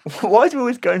 Why do we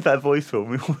always go into that voice form?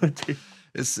 We want to do.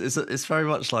 It's very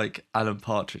much like Alan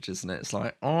Partridge, isn't it? It's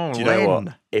like, oh, Do you know what?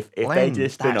 Lynn, If they Lynn, did a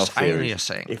spin-off that's series,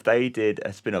 aliasing. if they did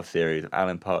a spin-off series of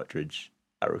Alan Partridge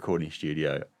at a recording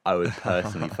studio, I would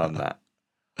personally fund that.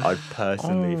 I'd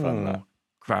personally fund that.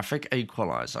 Graphic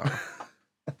equalizer.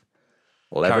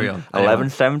 11, Carry on. Anyway.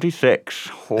 1176.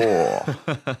 Oh.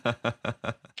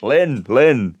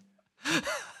 Lynn.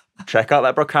 Check out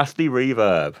that Brocasti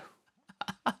reverb.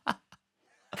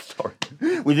 Sorry.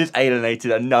 We just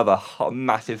alienated another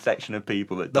massive section of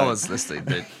people that No don't. one's listening,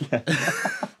 dude.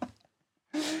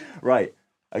 Right.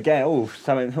 Again,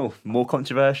 something more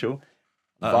controversial.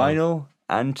 Uh-oh. Vinyl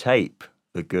and tape.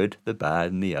 The good, the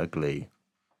bad, and the ugly.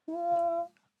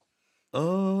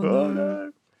 Oh, Oh, no.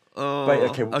 no. Oh. Right,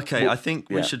 okay, I think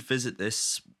we yeah. should visit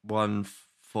this one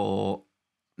for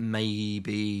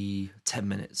maybe 10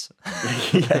 minutes.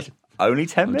 Yes, only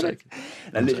 10 I'm minutes. joking.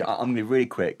 Now, literally, I'm going to be really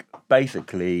quick.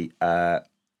 Basically,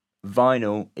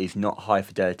 vinyl is not high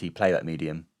fidelity playback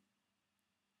medium.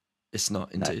 It's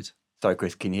not, indeed. Sorry,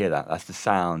 Chris, can you hear that? That's the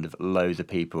sound of loads of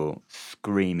people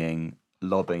screaming,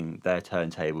 lobbing their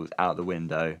turntables out the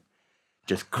window,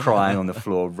 just crying on the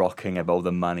floor, rocking about all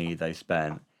the money they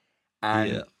spent.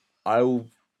 And Yeah. I'll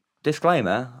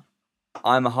disclaimer: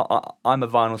 I'm a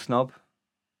vinyl snob.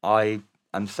 I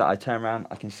turn around,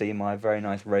 I can see my very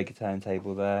nice Rager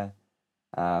turntable there,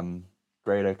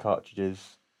 Grado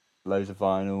cartridges, loads of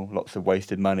vinyl, lots of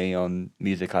wasted money on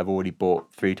music I've already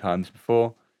bought 3 times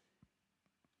before.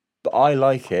 But I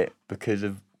like it because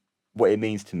of what it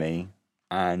means to me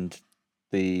and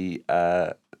the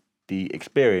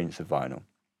experience of vinyl.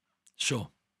 Sure.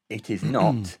 It is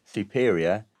not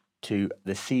superior to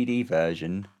the CD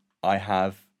version I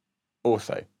have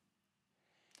also.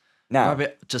 Now,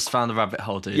 Rabbit just found a rabbit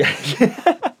hole, dude. yeah.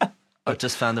 I've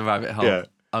just found a rabbit hole. Yeah.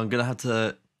 I'm going to have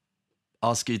to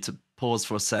ask you to pause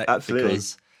for a sec. Absolutely.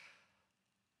 Because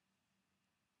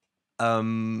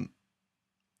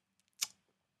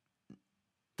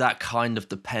that kind of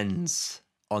depends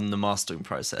on the mastering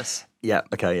process. Yeah.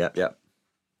 Okay. Yeah.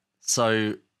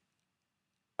 So,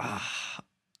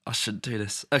 I shouldn't do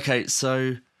this. Okay,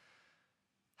 so,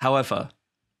 however,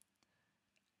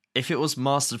 if it was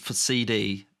mastered for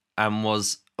CD and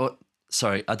was... Oh,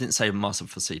 sorry, I didn't say mastered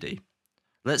for CD.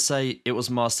 Let's say it was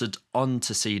mastered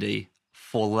onto CD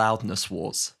for Loudness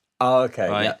Wars. Oh, okay.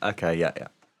 Right. Yeah. Okay. Yeah.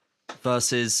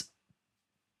 Versus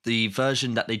the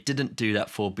version that they didn't do that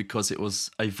for because it was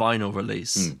a vinyl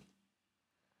release.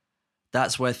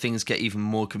 That's where things get even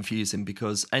more confusing,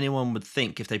 because anyone would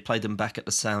think if they played them back at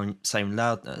the same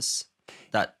loudness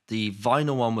that the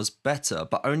vinyl one was better,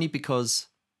 but only because,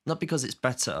 not because it's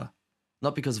better,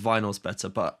 not because vinyl's better,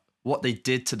 but what they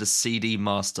did to the CD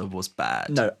master was bad.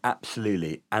 No,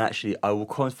 absolutely. And actually, I will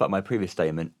quantify my previous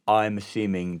statement. I'm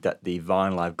assuming that the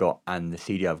vinyl I've got and the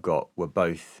CD I've got were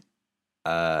both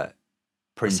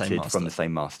printed from the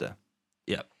same master.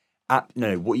 Yeah.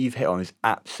 No, what you've hit on is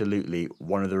absolutely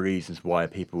one of the reasons why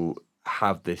people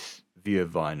have this view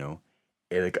of vinyl.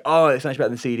 They go, oh, it's much better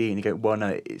than CD. And you go, well,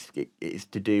 no, it's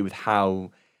to do with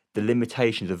how the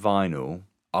limitations of vinyl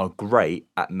are great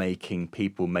at making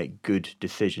people make good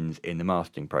decisions in the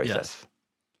mastering process. Yes.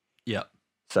 Yeah.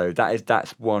 So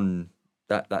that's the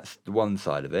one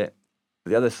side of it.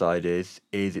 The other side is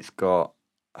it's got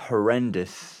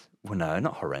horrendous. Well, no,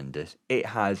 not horrendous. It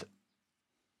has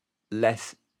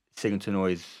less signal to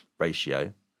noise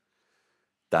ratio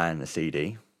than a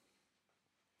CD.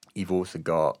 You've also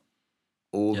got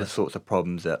all the sorts of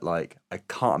problems that, like, I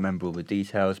can't remember all the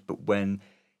details, but when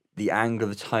the angle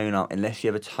of the tone arm, unless you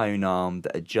have a tone arm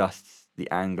that adjusts the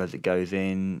angle as it goes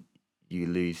in, you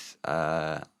lose.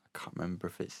 I can't remember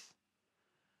if it's.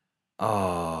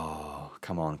 Oh,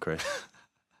 come on, Chris.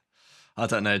 I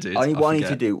don't know, dude. What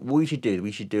we should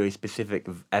do a specific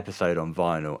episode on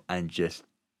vinyl and just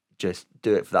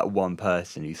do it for that one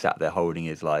person who sat there holding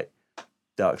his, like,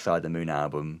 Dark Side of the Moon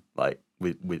album, like,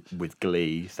 with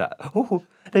glee. Sat, oh,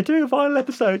 they're doing a vinyl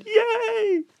episode!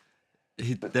 Yay!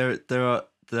 There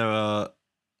are.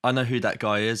 I know who that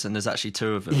guy is, and there's actually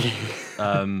 2 of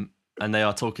them. And they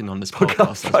are talking on this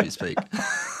podcast as we speak.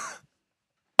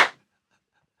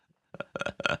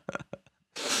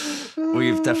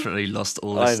 We've definitely lost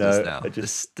all listeners now.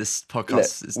 This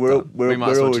podcast is done.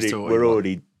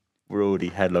 We're already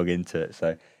headlong into it.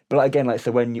 So, but like, again, like,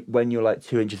 so when you're like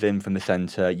 2 inches in from the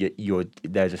center,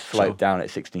 there's a slope down at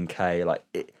 16K. Like,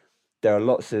 there are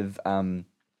lots of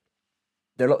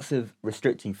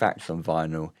restricting factors on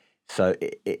vinyl. So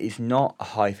it is not a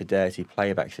high fidelity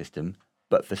playback system,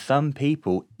 but for some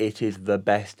people, it is the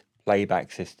best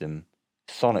playback system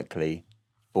sonically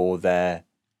for their,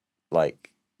 like,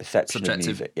 perception of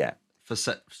music. Yeah.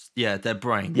 their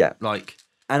brain. Yeah. Like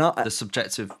And I, the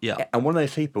subjective. Yeah. and one of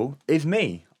those people is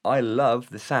me. I love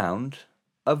the sound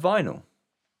of vinyl.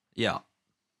 Yeah.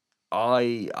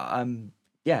 I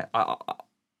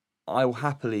will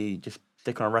happily just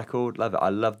stick on a record. Love it. I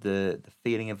love the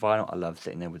feeling of vinyl. I love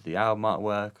sitting there with the album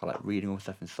artwork. I like reading all the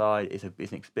stuff inside. It's an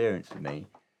experience for me.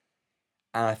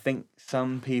 And I think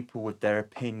some people with their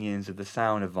opinions of the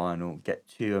sound of vinyl get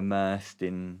too immersed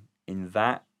in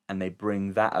that, and they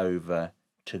bring that over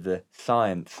to the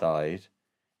science side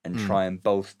and try and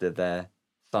bolster their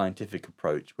scientific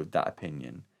approach with that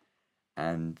opinion.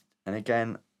 And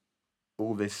again,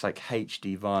 all this like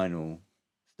HD vinyl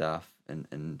stuff,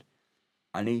 and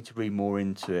I need to read more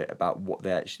into it about what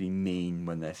they actually mean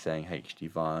when they're saying HD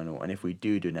vinyl. And if we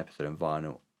do an episode on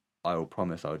vinyl, I will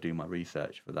promise I'll do my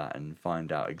research for that and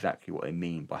find out exactly what they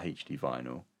mean by HD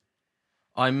vinyl.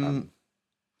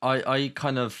 I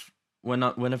kind of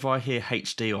whenever I hear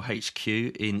HD or HQ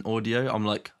in audio, I'm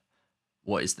like,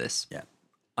 what is this? Yeah,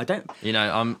 I don't. You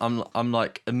know, I'm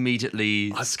like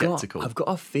immediately skeptical. I've got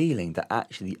a feeling that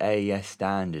actually the AES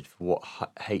standard for what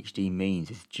HD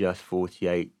means is just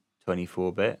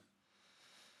 48/24-bit.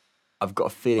 I've got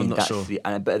a feeling I'm not that's sure.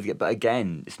 But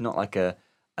again, it's not like an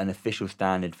official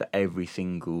standard for every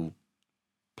single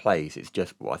place. It's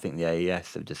just what I think the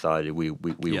AES have decided we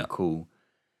will call.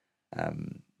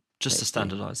 Just to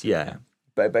standardise it. Yeah.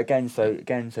 But again, so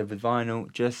with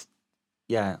vinyl, just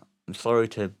I'm sorry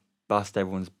to bust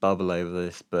everyone's bubble over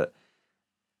this, but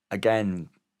again,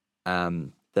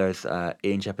 there's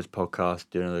Ian Shepherd's podcast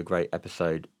doing another great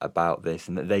episode about this,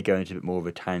 and they go into a bit more of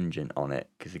a tangent on it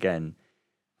because again,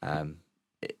 I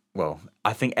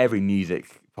think every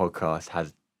music podcast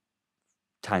has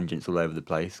tangents all over the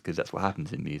place because that's what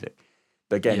happens in music.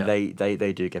 But again, they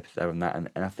do get episode on that, and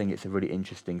I think it's a really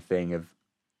interesting thing of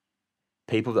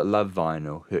people that love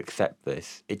vinyl who accept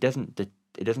this. It doesn't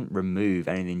remove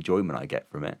any of the enjoyment I get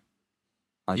from it.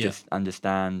 I just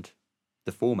understand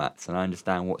the formats and I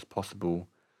understand what's possible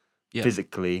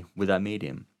physically with that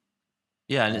medium.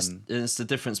 Yeah, and it's the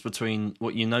difference between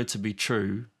what you know to be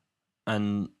true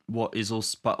and what is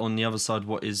also, but on the other side,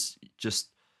 what is just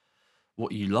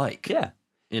what you like. Yeah.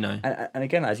 You know. And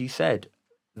again, as you said,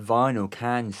 vinyl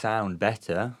can sound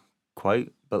better,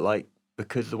 quote, but like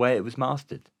because the way it was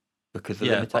mastered, because of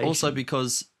the limitation. But also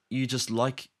because you just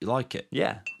like it.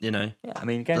 Yeah. You know. Yeah. I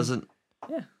mean, again,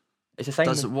 it's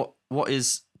the same. What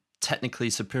is technically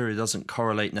superior doesn't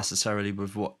correlate necessarily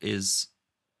with what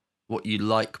you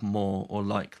like more or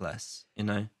like less. You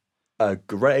know. A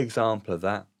great example of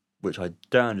that, which I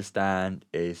don't understand,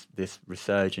 is this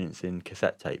resurgence in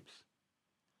cassette tapes.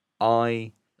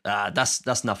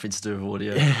 That's nothing to do with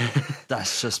audio.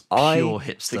 That's just pure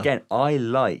hipster. Again, I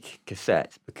like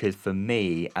cassettes because for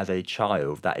me, as a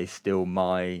child, that is still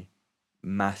my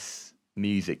mass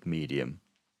music medium.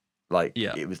 Like,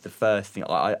 it was the first thing.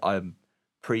 I'm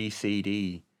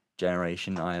pre-CD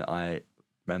generation. I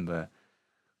remember,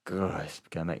 God, it's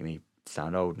going to make me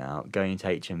sound old now, going to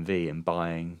HMV and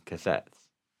buying cassettes.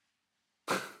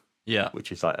 Yeah.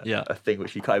 Which is like a thing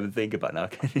which you can't even think about now,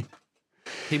 can you?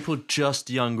 People just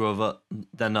younger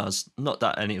than us, not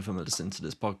that any of them are listening to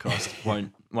this podcast,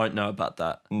 won't know about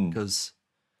that because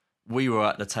we were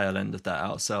at the tail end of that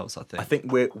ourselves. I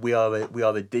think we are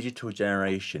the digital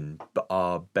generation, but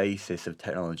our basis of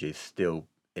technology is still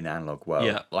in analog world.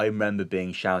 Yeah. I remember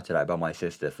being shouted at by my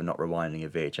sister for not rewinding a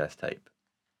VHS tape.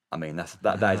 I mean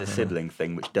that is a sibling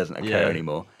thing which doesn't occur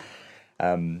anymore.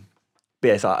 But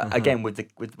yeah, so again with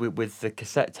the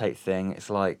cassette tape thing, it's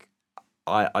like.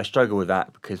 I struggle with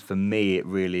that because for me it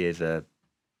really is it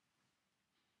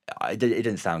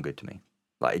didn't sound good to me.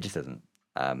 Like it just doesn't.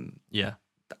 I'm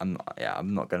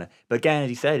not gonna. But again, as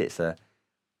you said, it's a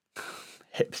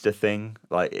hipster thing.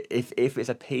 Like if it's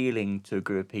appealing to a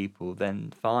group of people,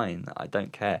 then fine. I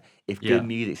don't care. If good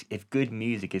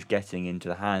music is getting into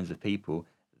the hands of people,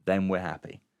 then we're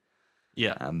happy.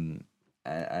 Yeah. And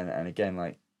again,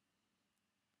 like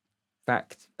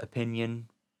fact, opinion,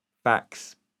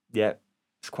 facts. Yeah.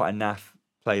 It's quite a naff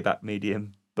playback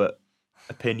medium, but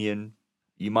opinion,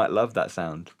 you might love that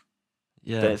sound.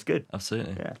 Yeah. Then it's good.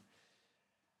 Absolutely. Yeah.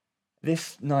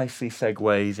 This nicely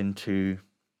segues into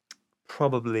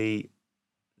probably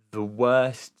the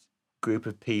worst group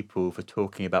of people for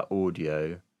talking about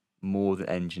audio more than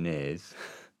engineers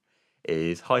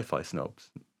is hi-fi snobs.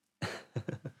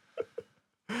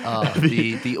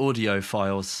 The audio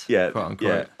files, quote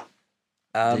unquote.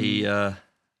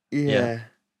 Yeah.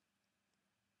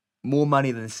 More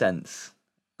money than sense,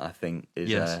 I think,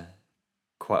 is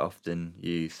quite often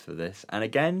used for this. And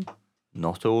again,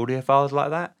 not audiophiles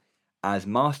like that. As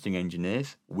mastering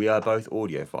engineers, we are both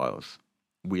audiophiles.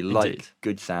 We like Indeed.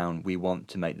 good sound. We want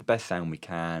to make the best sound we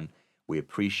can. We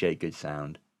appreciate good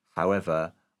sound.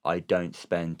 However, I don't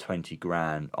spend 20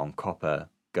 grand on copper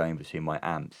going between my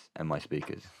amps and my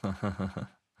speakers.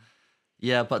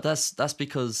 Yeah, but that's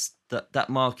because that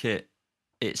market,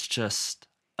 it's just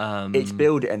It's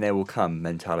build it and they will come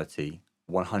mentality,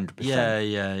 100%.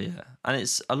 yeah, and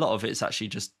it's a lot of it's actually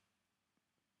just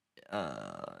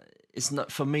it's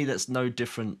not, for me, that's no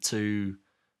different to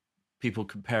people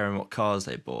comparing what cars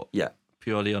they bought Yeah.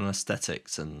 purely on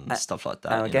aesthetics and stuff like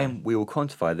that. And again, we will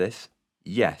quantify this.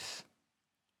 Yes,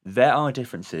 there are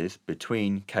differences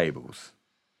between cables.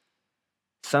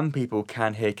 Some people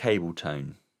can hear cable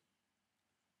tone.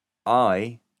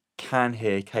 I can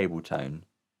hear cable tone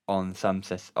on some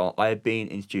sets. I have been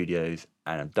in studios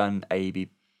and I've done A/B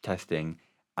testing,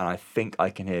 and I think I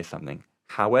can hear something.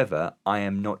 However, I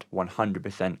am not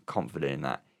 100% confident in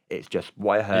that. It's just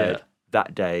what I heard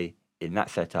that day in that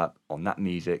setup, on that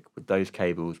music, with those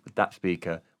cables, with that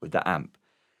speaker, with that amp.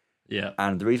 Yeah.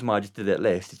 And the reason why I just did that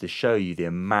list is to show you the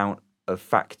amount of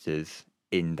factors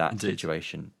in that Indeed.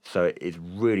 situation. So it is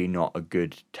really not a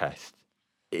good test.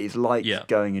 It is like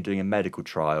going and doing a medical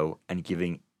trial and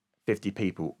giving 50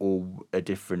 people all a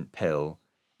different pill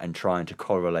and trying to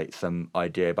correlate some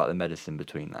idea about the medicine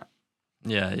between that.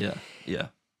 Yeah.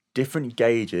 Different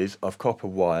gauges of copper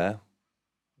wire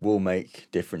will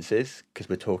make differences because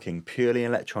we're talking purely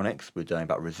electronics. We're talking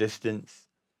about resistance,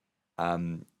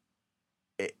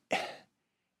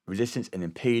 resistance and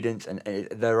impedance, and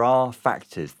there are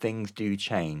factors. Things do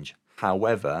change.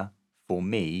 However, for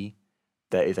me,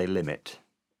 there is a limit,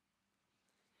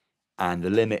 and the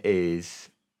limit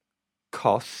is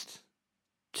cost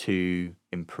to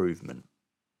improvement.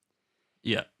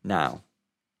 Yeah. Now,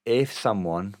 if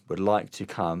someone would like to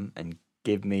come and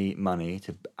give me money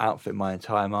to outfit my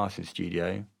entire mastering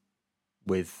studio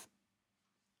with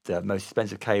the most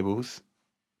expensive cables,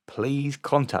 please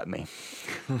contact me.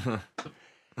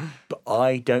 But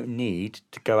I don't need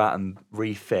to go out and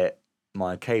refit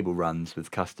my cable runs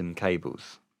with custom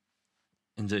cables.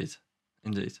 Indeed.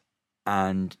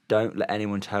 And don't let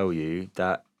anyone tell you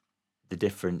that the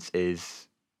difference is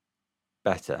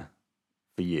better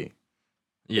for you.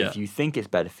 Yeah. If you think it's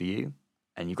better for you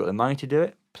and you've got the money to do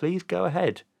it, please go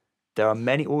ahead. There are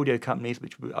many audio companies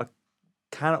which I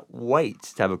cannot wait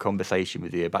to have a conversation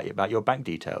with you about your bank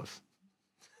details.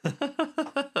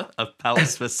 About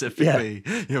specifically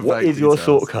your what bank is your details.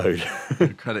 sort code?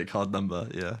 Your credit card number,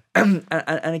 yeah.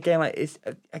 and again, like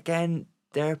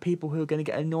there are people who are going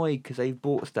to get annoyed because they've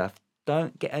bought stuff.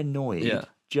 Don't get annoyed. Yeah.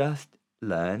 Just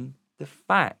learn the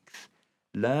facts.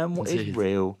 Learn what is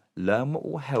real. Learn what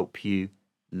will help you.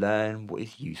 Learn what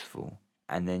is useful,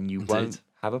 and then you won't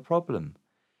have a problem.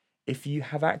 If you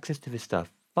have access to this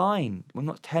stuff, fine. We're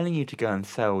not telling you to go and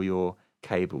sell your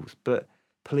cables, but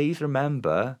please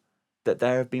remember that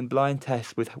there have been blind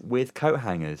tests with coat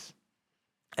hangers,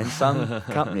 and some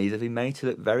companies have been made to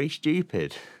look very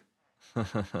stupid.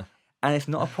 And it's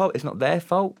not a problem. It's not their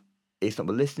fault. It's not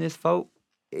the listener's fault.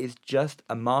 It's just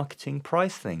a marketing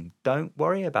price thing. Don't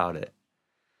worry about it.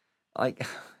 Like,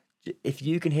 if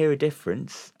you can hear a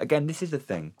difference, again, this is the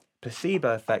thing.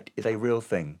 Placebo effect is a real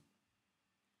thing.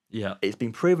 Yeah. It's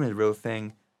been proven as a real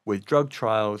thing with drug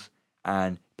trials,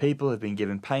 and people have been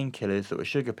given painkillers that were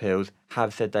sugar pills,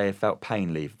 have said they have felt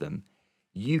pain leave them.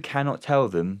 You cannot tell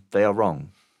them they are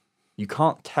wrong. You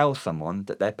can't tell someone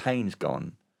that their pain's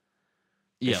gone.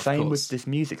 Yeah, the same with this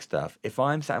music stuff. If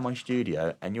I'm sat in my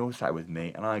studio and you're sat with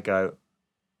me and I go,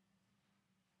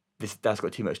 that's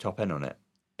got too much top end on it,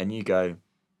 and you go,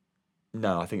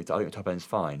 no, I think the top end's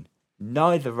fine.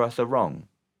 Neither of us are wrong,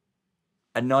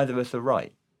 and neither of us are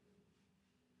right.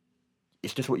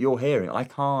 It's just what you're hearing. I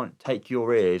can't take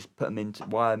your ears,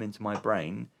 wire them into my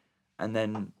brain, and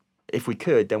then if we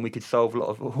could, then we could solve a lot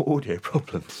of audio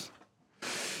problems.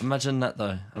 Imagine that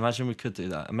though. Imagine we could do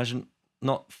that. Imagine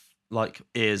not like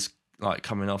ears like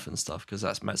coming off and stuff, because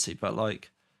that's messy, but like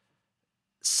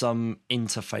some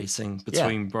interfacing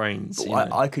between brains.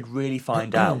 But I could really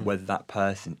find out whether that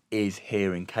person is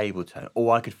hearing cable tone,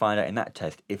 or I could find out in that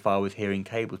test if I was hearing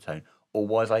cable tone, or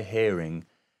was I hearing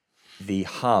the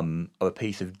hum of a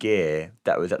piece of gear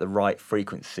that was at the right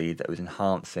frequency that was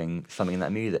enhancing something in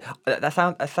that music.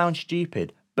 That sounds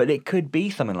stupid, but it could be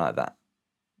something like that.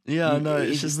 Yeah, no,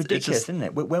 it's just ridiculous, isn't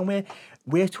it? When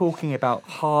we're talking about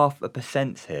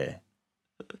 0.5% here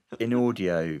in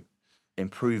audio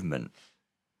improvement.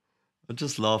 I'm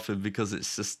just laughing because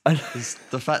it's just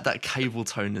the fact that cable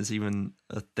tone is even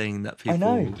a thing that people I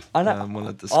know. Want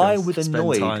to discuss. I was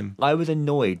annoyed. I was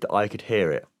annoyed that I could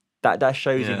hear it. That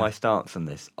shows you my stance on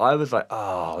this. I was like,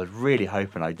 I was really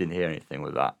hoping I didn't hear anything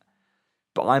with that.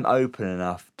 but I'm open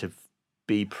enough to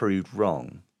be proved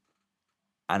wrong.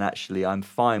 And actually, I'm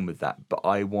fine with that, but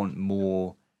I want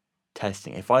more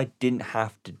testing. If I didn't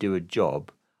have to do a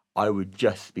job, I would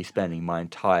just be spending my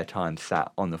entire time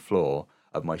sat on the floor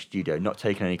of my studio, not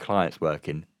taking any clients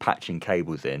working, patching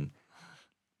cables in,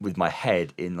 with my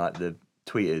head in like the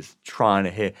tweeters, trying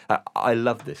to hear. I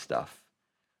love this stuff,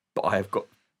 but I've got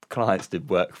clients to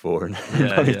work for and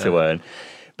money to earn.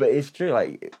 But it's true,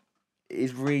 like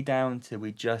it's really down to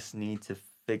we just need to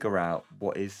figure out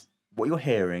what you're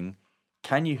hearing.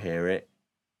 Can you hear it?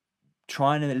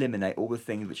 Try and eliminate all the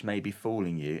things which may be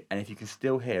fooling you, and if you can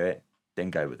still hear it, then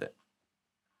go with it.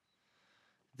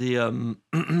 The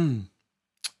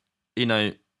you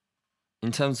know,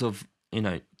 in terms of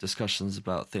discussions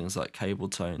about things like cable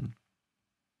tone,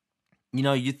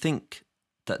 you'd think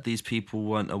that these people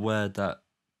weren't aware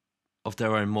of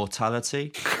their own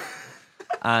mortality,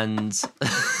 and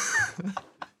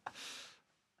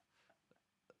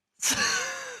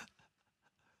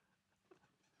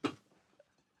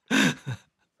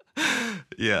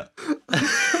yeah.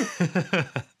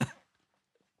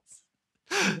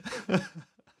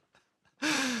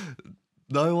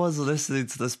 No one's listening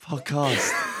to this podcast.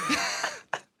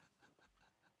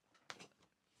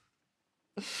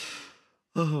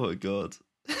 Oh my god.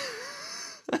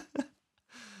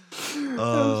 I'm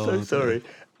so sorry.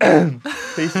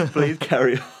 Please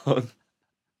carry on.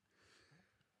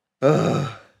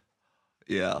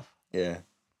 Yeah. Yeah.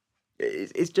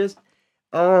 It's just.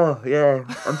 Oh yeah.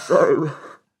 I'm sorry.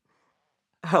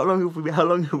 How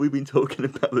long have we been talking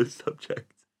about this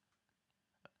subject?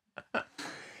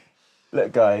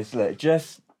 Look, guys.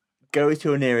 Just go to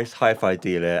your nearest hi-fi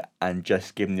dealer and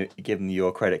just give them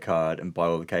your credit card and buy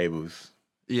all the cables.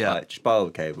 Yeah. Just buy all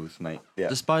the cables, mate. Yeah.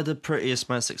 Just buy the prettiest,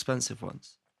 most expensive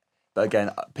ones. But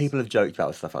again, people have joked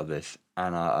about stuff like this,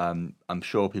 and I'm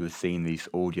sure people have seen these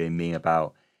audio meme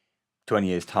about 20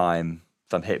 years' time,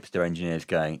 some hipster engineers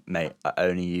going, mate, I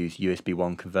only use USB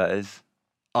 1 converters.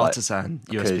 Artisan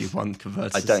USB 1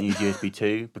 converters. I don't use USB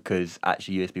 2 because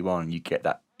actually USB 1, you get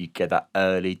that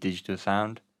early digital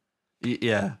sound.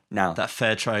 Yeah. Now that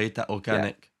fair trade, that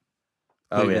organic,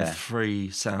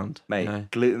 gluten-free sound.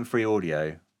 Mate, gluten-free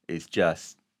audio is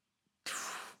just,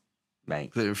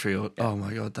 mate. Gluten-free audio. Oh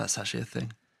my god, that's actually a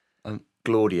thing.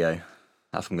 Glaudio.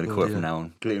 That's what I'm going to call it from now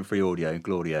on. Gluten-free audio,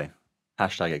 Glaudio.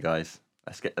 Hashtag it, guys.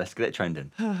 Let's get it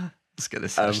trending. Let's get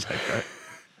this hashtag right.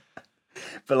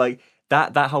 But like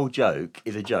that whole joke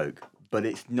is a joke, but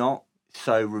it's not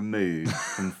so removed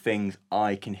from things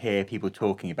I can hear people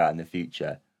talking about in the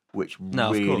future, which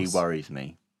really worries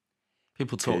me.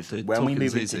 People talk. When we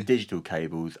move into digital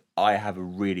cables, I have a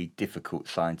really difficult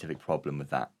scientific problem with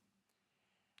that.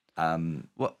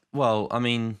 Well, I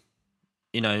mean,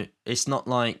 it's not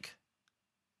like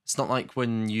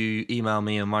when you email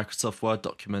me a Microsoft Word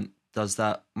document. Does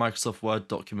that Microsoft Word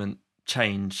document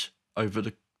change over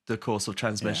the course of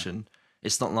transmission? Yeah.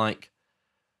 It's not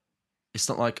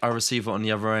like I receive it on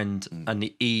the other end and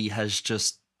the E has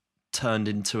just turned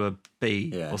into a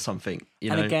B or something,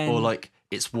 again, or like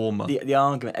it's warmer. The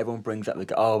argument everyone brings up,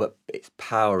 but it's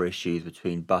power issues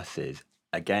between buses.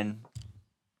 Again,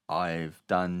 I've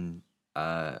done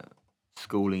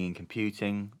schooling in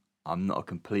computing. I'm not a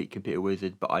complete computer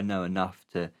wizard, but I know enough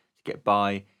to get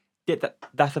by.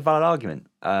 That's a valid argument.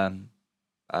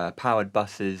 Powered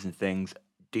buses and things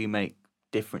do make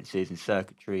differences in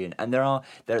circuitry, and there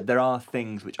are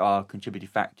things which are contributing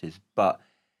factors, but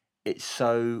it's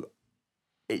so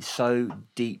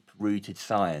deep rooted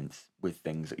science with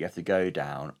things that you have to go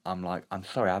down. I'm like, I'm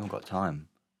sorry, I haven't got time.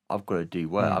 I've got to do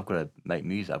work. I've got to make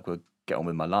music. I've got to get on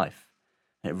with my life.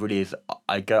 And it really is.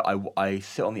 I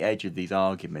sit on the edge of these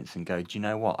arguments and go, do you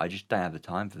know what? I just don't have the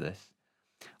time for this.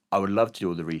 I would love to do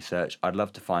all the research. I'd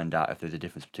love to find out if there's a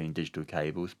difference between digital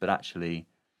cables, but actually,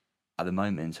 at the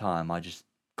moment in time, I just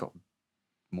got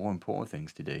more important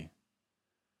things to do.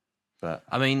 But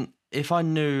I mean, if I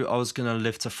knew I was going to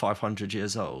live to 500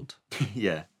 years old,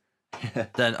 yeah,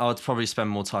 then I would probably spend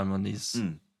more time on these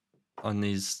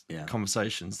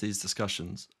conversations, these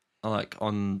discussions, like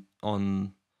on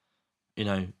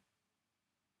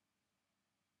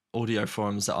audio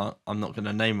forums that I'm not going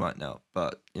to name right now,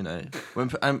 but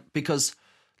because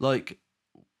like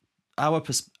our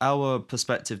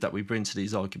perspective that we bring to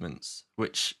these arguments,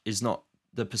 which is not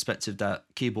the perspective that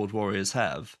keyboard warriors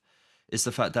have, is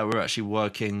the fact that we're actually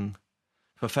working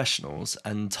professionals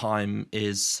and time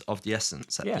is of the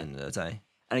essence at the end of the day.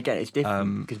 And again, it's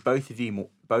different because both of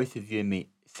you and me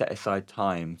set aside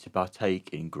time to partake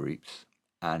in groups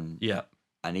and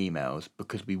emails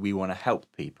because we want to help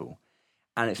people.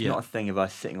 And it's Yeah. not a thing of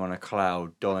us sitting on a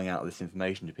cloud doling out this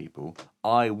information to people.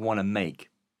 I want to make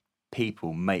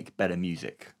people make better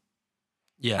music.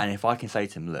 Yeah. And if I can say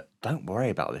to them, look, don't worry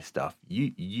about this stuff.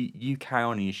 You carry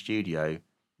on in your studio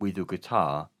with your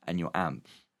guitar and your amp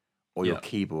or your Yeah.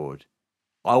 keyboard.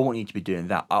 I want you to be doing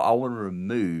that. I want to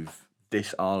remove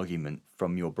this argument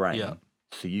from your brain Yeah.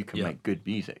 so you can Yeah. make good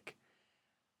music.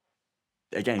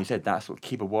 Again, you said that's what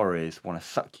keyboard warriors want to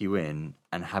suck you in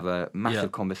and have a massive Yeah.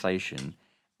 conversation.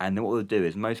 And then what they'll do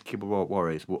is most keyboard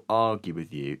warriors will argue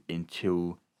with you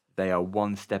until they are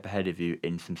one step ahead of you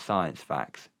in some science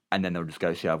facts, and then they'll just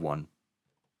go, see, I've won.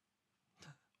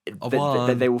 I They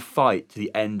won. will fight to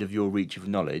the end of your reach of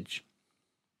knowledge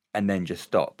and then just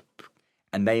stop.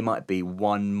 And they might be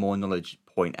one more knowledge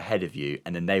point ahead of you,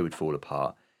 and then they would fall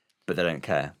apart, but they don't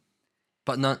care.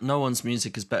 But no one's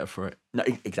music is better for it. No,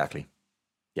 exactly.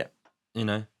 Yeah. You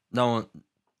know, no one.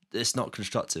 It's not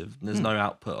constructive. There's no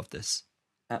output of this.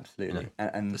 Absolutely. You know,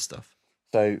 and this stuff.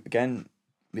 so, again,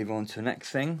 moving on to the next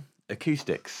thing,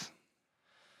 acoustics.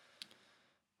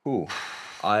 Ooh,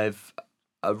 I've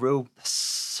a real,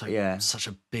 Such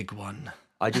a big one.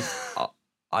 I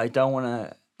don't want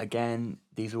to, again,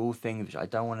 these are all things which I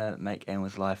don't want to make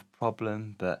anyone's life a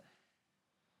problem, but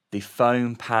the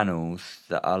foam panels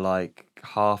that are like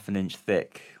half an inch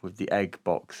thick with the egg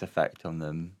box effect on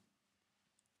them,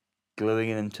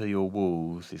 gluing them to your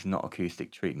walls is not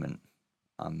acoustic treatment.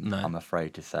 No. I'm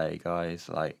afraid to say, guys.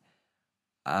 Like,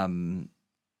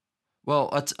 Well,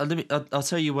 I'll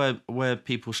tell you where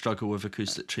people struggle with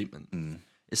acoustic treatment.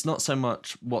 It's not so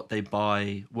much what they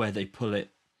buy, where they pull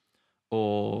it,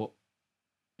 or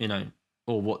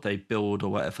or what they build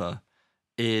or whatever.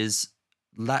 Is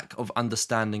lack of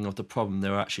understanding of the problem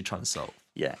they're actually trying to solve.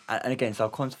 yeah, and again, so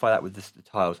I'll quantify that with the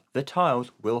tiles. The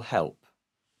tiles will help.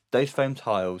 Those foam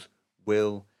tiles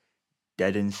will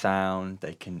deaden sound.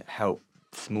 They can help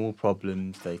small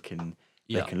problems. They can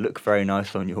look very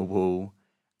nice on your wall.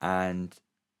 And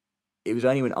it was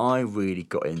only when I really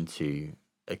got into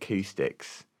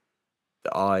acoustics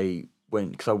that I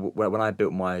went, because when I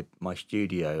built my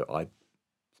studio, I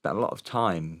spent a lot of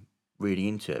time reading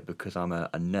into it because I'm a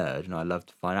nerd and I love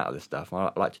to find out this stuff.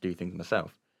 I like to do things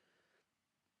myself.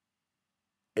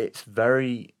 It's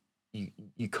very,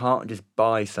 you can't just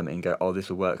buy something and go, oh, this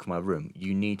will work for my room.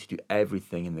 You need to do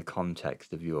everything in the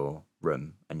context of your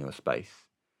room and your space.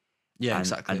 Yeah,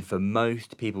 exactly. And for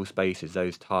most people's spaces,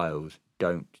 those tiles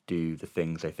don't do the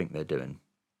things they think they're doing.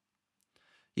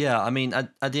 Yeah, I mean, at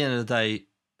the end of the day,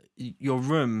 your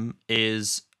room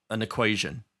is an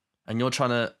equation, and you're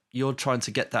trying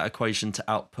to get that equation to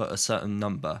output a certain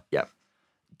number. Yeah.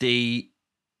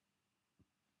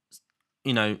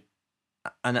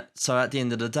 And so at the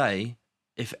end of the day,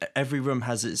 if every room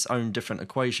has its own different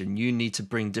equation, you need to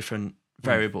bring different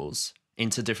variables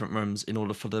into different rooms in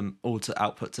order for them all to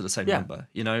output to the same number.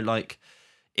 Like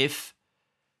if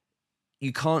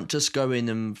you can't just go in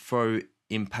and throw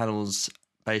in panels,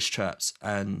 bass traps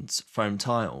and foam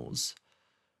tiles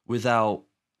without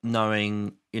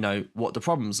knowing, what the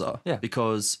problems are. Yeah.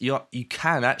 Because you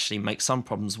can actually make some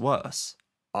problems worse.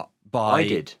 I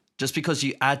did. Just because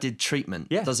you added treatment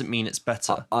doesn't mean it's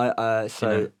better.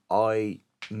 I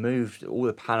moved all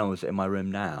the panels in my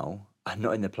room now are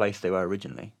not in the place they were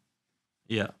originally.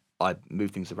 Yeah. I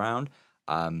moved things around.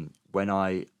 When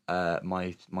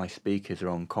my speakers are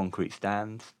on concrete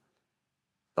stands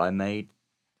that I made,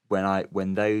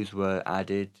 when those were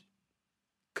added,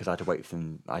 because I had to wait for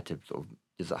them, I had to sort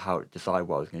of decide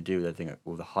what I was going to do with everything,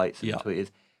 all the heights and the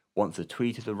tweeters. Once the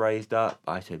tweeters are raised up,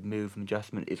 I had to move an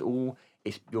adjustment.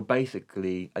 You're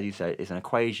basically, as you say, it's an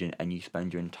equation, and you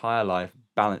spend your entire life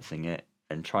balancing it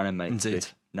and trying to make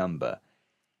this number.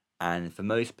 And for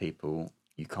most people,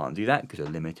 you can't do that because you're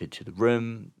limited to the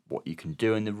room, what you can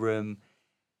do in the room.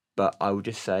 But I would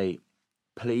just say,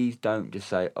 please don't just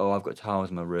say, oh, I've got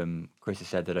tiles in my room. Chris has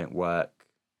said they don't work.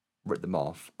 Rip them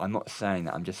off. I'm not saying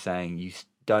that. I'm just saying you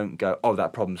don't go, oh,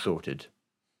 that problem's sorted.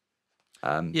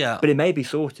 But it may be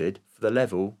sorted for the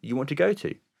level you want to go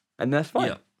to. And that's fine.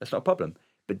 Yeah. That's not a problem.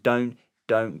 But don't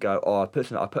go, oh, I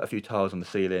put a few tiles on the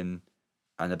ceiling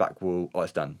and the back wall, oh,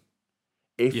 it's done.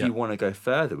 If you want to go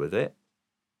further with it,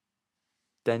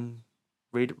 then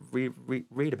read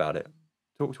about it.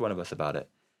 Talk to one of us about it.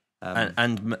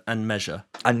 And measure.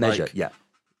 And measure, yeah.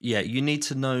 Yeah, you need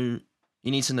to know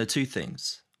two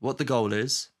things. What the goal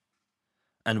is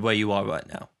and where you are right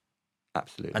now.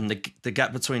 Absolutely. And the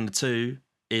gap between the two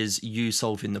is you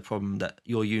solving the problem, that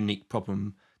your unique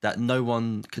problem that no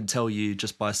one can tell you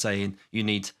just by saying you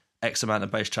need X amount of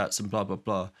bass traps and blah, blah,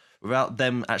 blah. without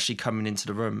them actually coming into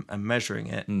the room and measuring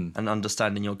it and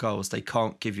understanding your goals, they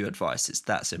can't give you advice. It's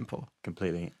that simple.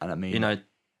 Completely. And I mean, You know,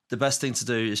 the best thing to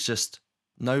do is just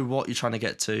know what you're trying to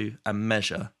get to and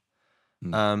measure.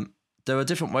 There are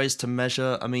different ways to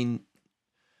measure. I mean,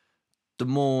 the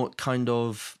more kind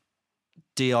of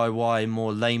DIY,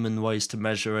 more layman ways to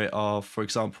measure it are, for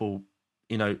example,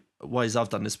 you know, ways I've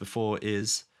done this before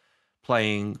is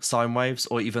playing sine waves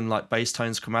or even like bass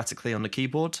tones chromatically on the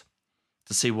keyboard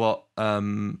to see what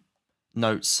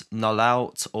notes null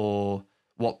out or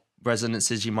what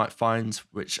resonances you might find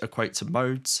which equate to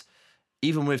modes.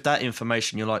 Even with that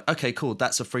information, you're like, okay, cool,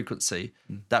 that's a frequency.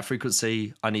 That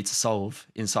frequency I need to solve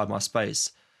inside my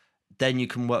space. Then you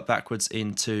can work backwards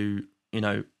into, you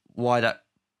know, why that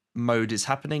mode is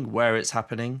happening, where it's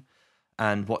happening,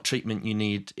 and what treatment you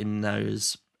need in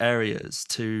those areas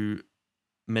to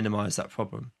minimize that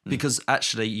problem. Because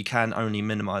actually you can only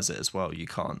minimize it as well. You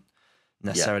can't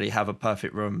necessarily have a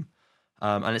perfect room.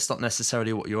 And it's not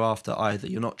necessarily what you're after either.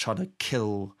 You're not trying to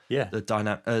kill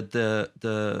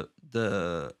the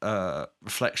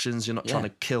reflections. You're not trying to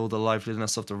kill the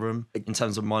liveliness of the room in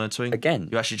terms of monitoring. Again,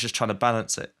 you're actually just trying to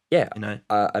balance it. Yeah, you know,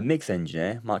 a mix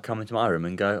engineer might come into my room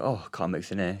and go, "Oh, I can't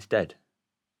mix in here; it's dead."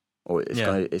 Or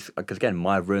it's because again,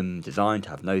 my room designed to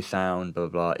have no sound, blah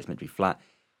blah blah. It's meant to be flat.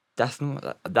 That's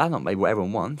not maybe what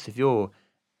everyone wants. If you're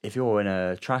in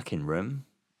a tracking room,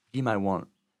 you may want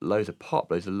loads of pop,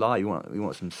 loads of light. You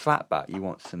want some slapback. You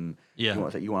want some. You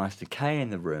want nice decay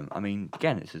in the room. I mean,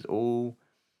 again, this is all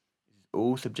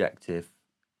subjective.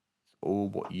 It's all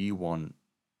what you want.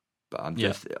 But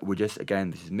we're just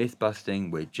again, this is myth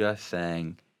busting. We're just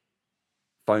saying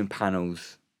foam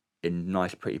panels in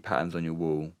nice, pretty patterns on your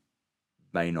wall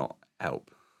may not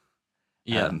help.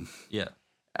 And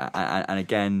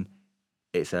again,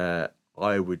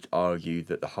 I would argue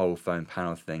that the whole foam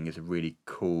panel thing is a really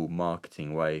cool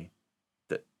marketing way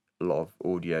that a lot of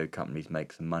audio companies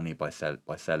make some money by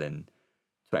selling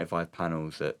 25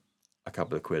 panels at a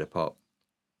couple of quid a pop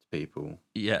to people.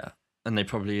 Yeah. And they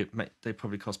probably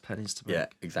cost pennies to make. Yeah,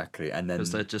 exactly. And then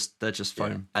because they're just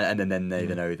foam. And then they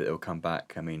know that it'll come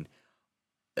back. I mean,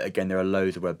 again, there are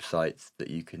loads of websites that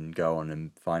you can go on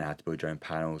and find how to build your own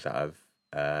panels out of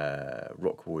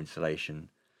rock wall insulation.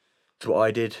 So what I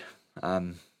did,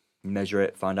 measure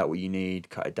it, find out what you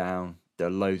need, cut it down. There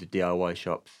are loads of DIY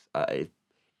shops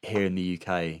here in the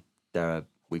UK.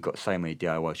 We've got so many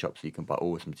DIY shops that you can buy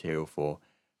all this material for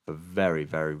very,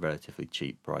 very relatively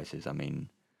cheap prices. I mean,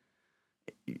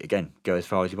 again, go as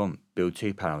far as you want. Build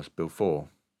 2 panels, build 4.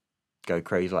 Go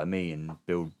crazy like me and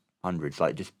build hundreds.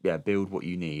 Like just build what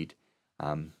you need,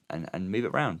 and move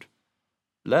it around.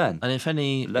 Learn. And if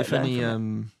any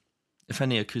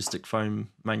acoustic foam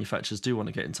manufacturers do want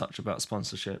to get in touch about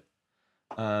sponsorship,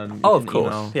 of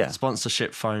course,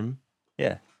 sponsorship foam.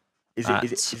 Yeah. Is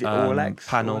it all X?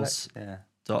 Panels. Yeah.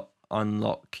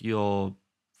 Unlock your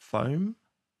foam.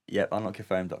 Yep.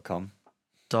 Unlockyourfoam.com.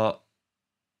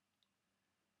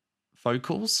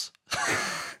 Vocals.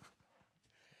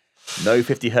 No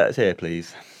 50 hertz here,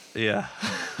 please. Yeah.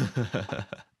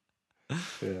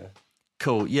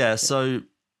 Cool. Yeah. So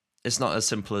it's not as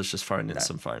simple as just throwing in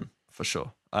some foam, for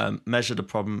sure. Measure the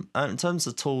problem. In terms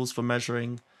of tools for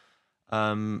measuring,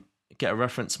 get a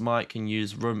reference mic and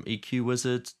use Room EQ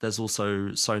Wizard. There's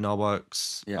also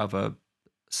SonarWorks, other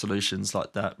solutions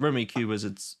like that. Room EQ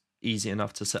Wizard's easy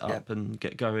enough to set up and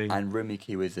get going. And Room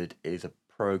EQ Wizard is a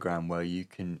program where you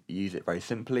can use it very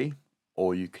simply,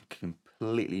 or you can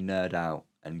completely nerd out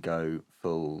and go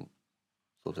full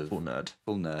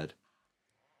nerd.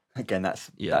 Again, that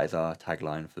is our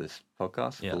tagline for this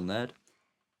podcast. Full nerd.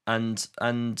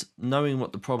 And knowing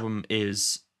what the problem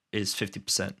is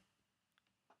 50%.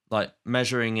 Like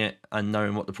measuring it and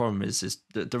knowing what the problem is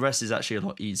the rest is actually a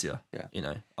lot easier. Yeah. You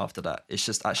know, after that, it's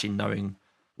just actually knowing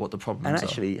what the problems are. And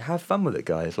actually, have fun with it,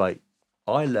 guys. Like,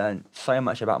 I learned so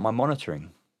much about my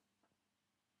monitoring.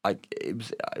 It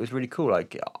was really cool.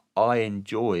 Like, I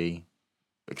enjoy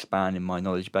expanding my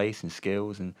knowledge base and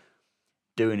skills and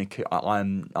doing. I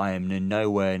am in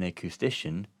nowhere an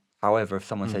acoustician. However, if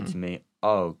someone said to me,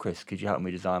 "Oh, Chris, could you help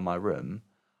me design my room?"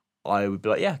 I would be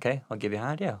like, "Yeah, okay, I'll give you a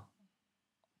hand."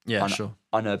 Yeah, sure.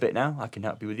 I know a bit now. I can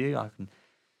help you with you. I can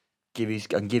give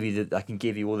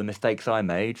you all the mistakes I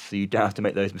made, so you don't have to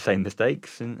make those same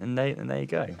mistakes. And there you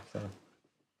go. So,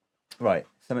 right,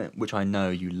 something which I know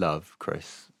you love,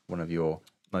 Chris. One of your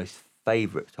most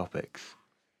favourite topics.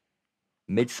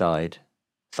 Mid-side,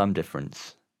 some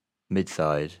difference.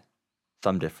 Mid-side,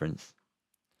 some difference.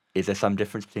 Is there some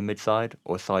difference between mid-side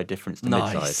or side difference to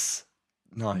mid-side?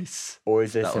 Nice. Or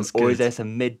is there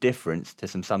some mid difference to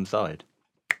some side?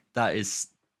 That is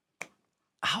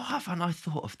how haven't I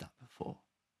thought of that before?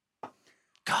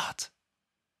 God,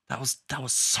 that was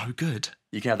so good.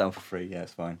 You can have that one for free. Yeah,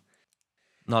 it's fine.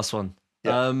 Nice one.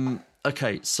 Yeah.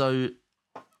 Okay, so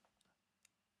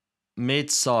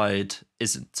mid-side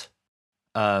isn't.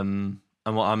 And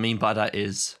what I mean by that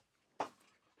is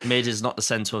mid is not the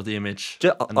center of the image.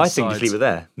 and the I think just leave sides- it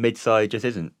there. Mid-side just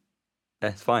isn't. Yeah,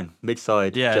 it's fine.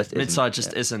 Mid-side Yeah, just mid-side isn't.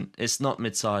 just isn't. It's not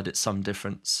mid-side, it's some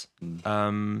difference.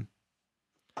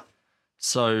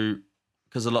 So,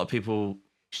 because a lot of people,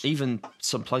 even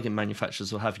some plugin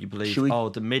manufacturers will have you believe,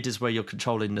 the mid is where you're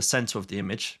controlling the center of the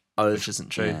image, which isn't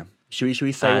true. Yeah. Should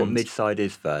we say what And- mid-side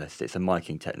is first? It's a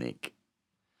miking technique.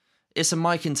 It's a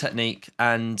miking technique,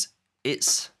 and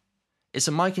it's a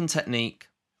miking technique.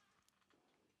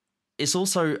 It's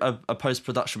also a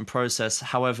post-production process.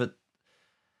 However,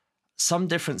 some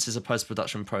difference is a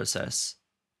post-production process,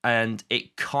 and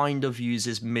it kind of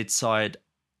uses mid-side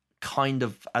kind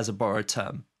of as a borrowed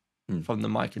term from the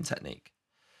miking technique.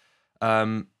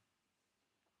 They're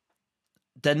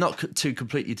not two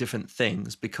completely different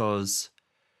things, because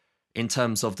in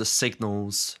terms of the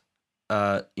signals,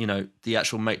 the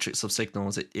actual matrix of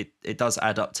signals, it does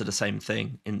add up to the same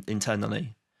thing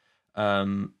internally.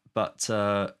 But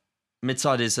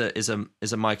mid-side is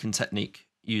a miking technique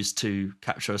used to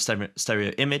capture a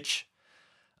stereo image,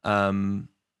 and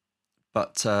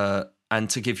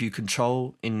to give you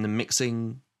control in the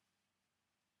mixing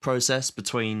process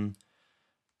between,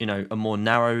 a more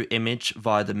narrow image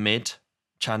via the mid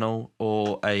channel,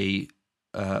 or a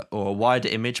wider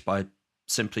image by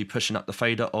simply pushing up the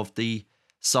fader of the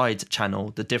side channel,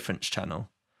 the difference channel.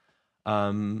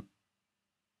 Do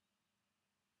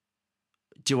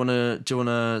you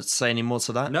wanna say any more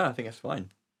to that? No, I think that's fine.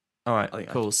 All right,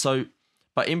 cool. So,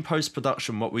 but in post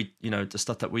production, what we the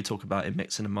stuff that we talk about in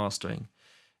mixing and mastering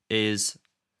is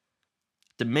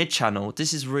the mid channel.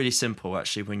 This is really simple,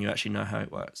 actually, when you actually know how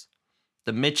it works.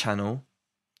 The mid channel,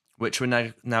 which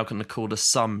we're now going to call the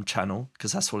sum channel,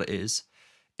 because that's what it is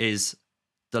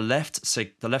the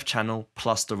left channel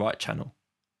plus the right channel.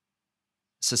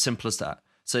 It's as simple as that.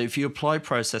 So if you apply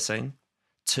processing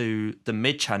to the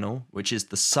mid channel, which is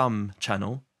the sum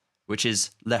channel, which is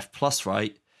left plus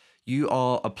right, you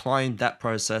are applying that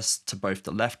process to both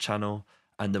the left channel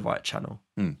and the right channel.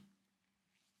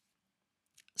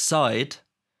 Side,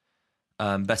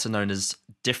 better known as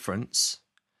difference,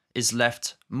 is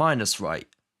left minus right.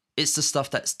 It's the stuff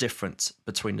that's different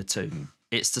between the two.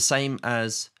 It's the same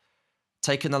as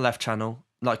taking the left channel.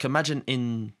 Like, imagine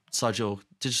inside your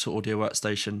digital audio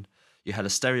workstation, you had a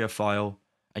stereo file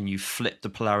and you flip the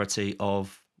polarity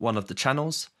of one of the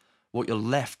channels. What you're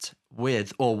left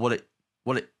with, or what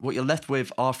you're left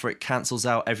with after it cancels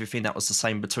out everything that was the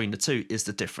same between the two, is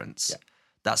the difference. Yeah.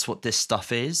 That's what this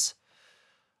stuff is.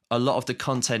 A lot of the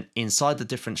content inside the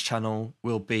difference channel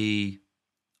will be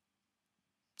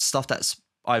stuff that's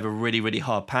either really, really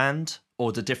hard panned,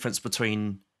 or the difference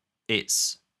between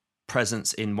its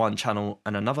presence in one channel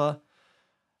and another.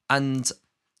 And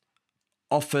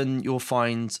often you'll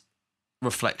find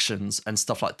reflections and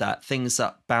stuff like that, things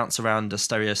that bounce around a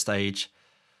stereo stage,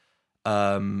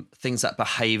 things that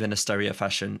behave in a stereo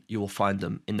fashion, you will find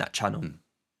them in that channel.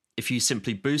 If you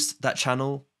simply boost that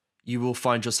channel, you will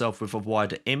find yourself with a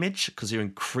wider image, because you're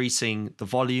increasing the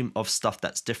volume of stuff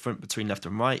that's different between left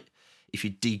and right. If you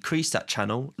decrease that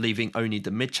channel, leaving only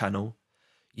the mid channel,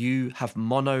 you have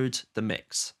monoed the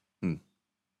mix,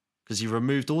 because you've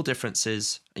removed all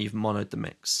differences and you've monoed the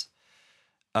mix.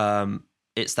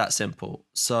 It's that simple.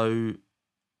 So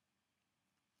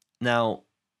now,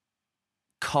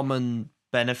 common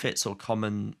benefits or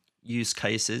common use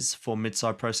cases for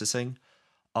mid-side processing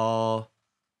are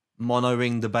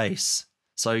monoing the bass.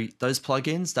 So those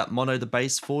plugins that mono the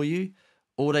bass for you,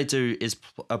 all they do is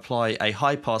apply a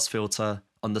high pass filter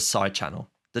on the side channel,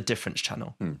 the difference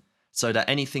channel, so that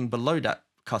anything below that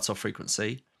cutoff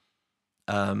frequency,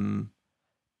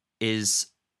 is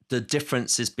the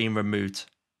difference is being removed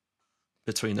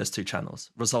between those two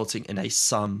channels, resulting in a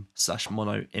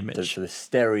sum/mono image. So the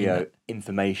stereo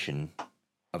information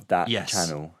of that Yes.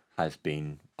 channel has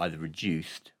been either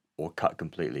reduced or cut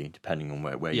completely, depending on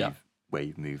where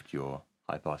you've moved your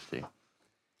high pass to.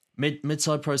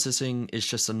 Mid-side processing is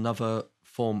just another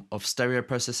form of stereo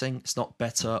processing. It's not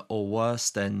better or worse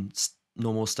than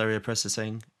normal stereo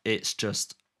processing. It's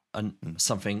just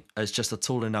something. It's just a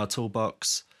tool in our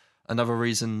toolbox. Another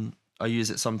reason I use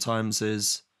it sometimes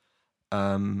is,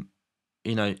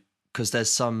 because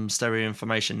there's some stereo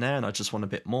information there, and I just want a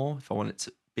bit more. If I want it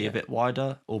to be a bit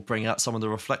wider or bring out some of the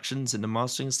reflections in the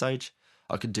mastering stage,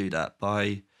 I could do that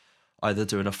by either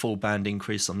doing a full band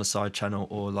increase on the side channel,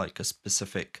 or like a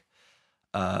specific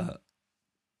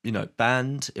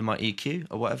band in my EQ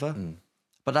or whatever.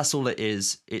 But that's all it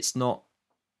is. It's not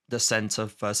the center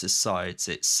versus sides.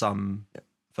 It's sum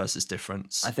versus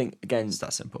difference. I think, again, It's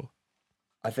that simple.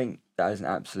 I think that is an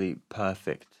absolute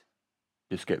perfect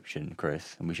description,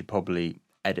 Chris, and we should probably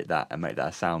edit that and make that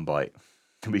a soundbite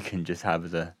we can just have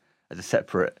as a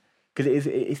separate, because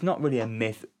it's not really a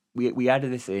myth. We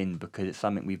added this in because it's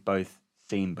something we've both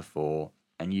seen before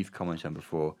and you've commented on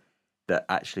before, that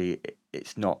actually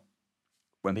it's not,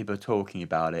 when people are talking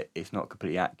about it, it's not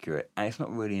completely accurate, and it's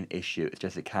not really an issue. It's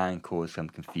just it can cause some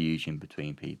confusion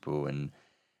between people, and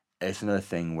it's another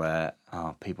thing where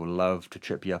people love to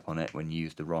trip you up on it when you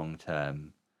use the wrong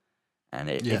term. And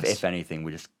if anything,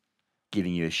 we're just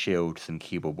giving you a shield to some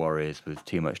keyboard warriors with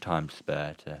too much time to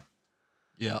spare to...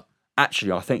 Yeah.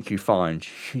 Actually, I think you find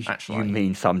you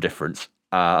mean some difference.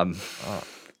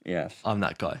 Yes. I'm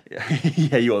that guy.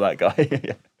 Yeah, you're that guy.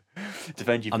 Yeah.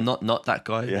 Defend you. I'm not that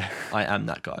guy. Yeah. I am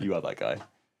that guy. You are that guy.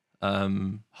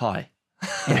 Hi.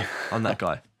 I'm that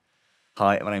guy.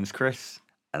 Hi, my name's Chris,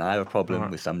 and I have a problem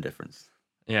with some difference.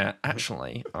 Yeah,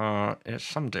 actually, it's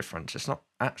some difference. It's not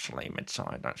actually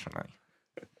mid-side, actually.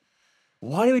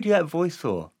 Why do we do that voice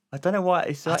for? I don't know why.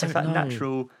 It's that know.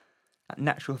 natural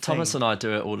thing. Thomas and I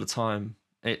do it all the time.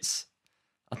 It's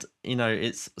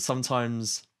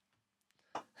sometimes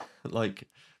like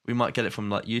we might get it from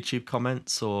like YouTube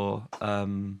comments or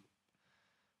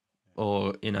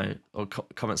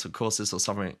comments on courses or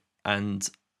something, and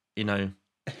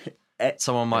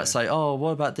someone might say, "Oh, what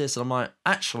about this?" And I'm like,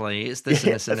 "Actually, it's this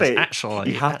and this and this."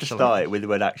 Actually, you have to start it with the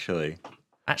word "actually."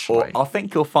 Actually, or I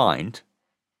think you'll find.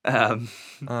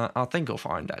 I think you'll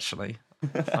find actually,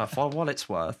 for what it's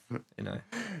worth,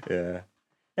 Yeah.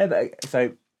 Yeah, but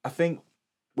so I think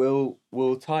we'll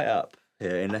tie it up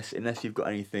here, unless you've got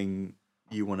anything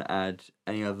you want to add,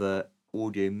 any other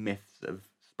audio myths that have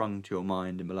sprung to your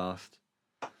mind in the last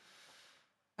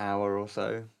hour or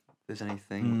so. If there's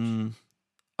anything.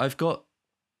 I've got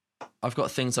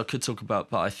things I could talk about,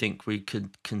 but I think we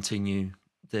could continue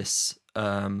this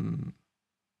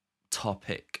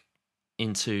topic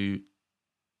into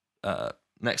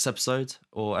next episode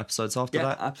or episodes after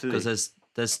that. Absolutely. Because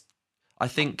there's I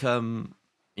think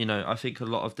I think a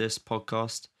lot of this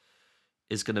podcast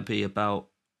is going to be about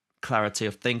clarity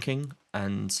of thinking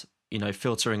and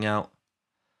filtering out.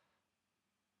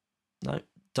 No,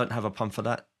 don't have a pun for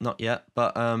that, not yet.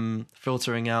 But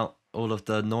filtering out all of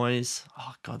the noise.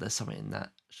 Oh God, there's something in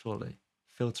that. Surely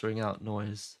filtering out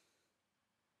noise.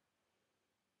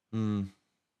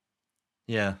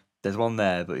 Yeah. There's one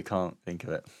there, but we can't think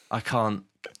of it. I can't.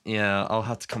 Yeah, I'll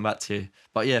have to come back to you.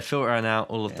 But yeah, filtering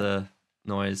out all of the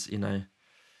noise,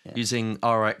 using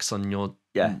RX on your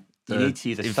you need to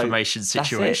use a information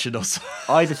situation or something.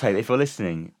 I just hope if you're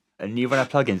listening and you run our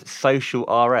plugins, Social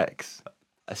RX,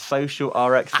 a Social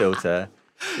RX filter.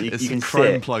 You can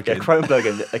Chrome plugin. Chrome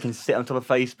plugin that can sit on top of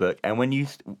Facebook, and when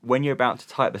you're about to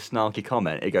type a snarky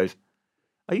comment, it goes,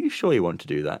 "Are you sure you want to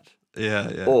do that?"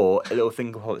 Yeah. Or a little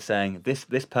thing saying,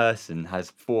 this person has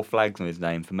 4 flags on his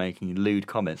name for making lewd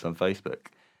comments on Facebook.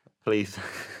 Please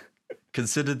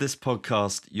consider this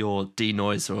podcast your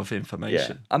denoiser of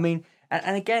information. Yeah. I mean,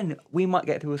 and again, we might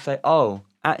get people say, "Oh,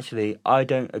 actually, I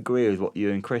don't agree with what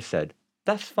you and Chris said."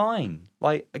 That's fine.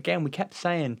 Like, again, we kept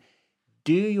saying,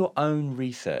 do your own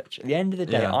research. At the end of the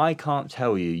day, I can't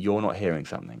tell you you're not hearing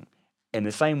something. In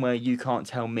the same way, you can't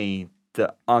tell me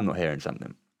that I'm not hearing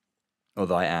something. Or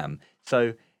that I am.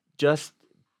 So just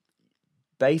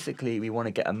basically we want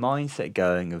to get a mindset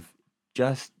going of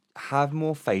just have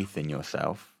more faith in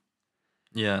yourself.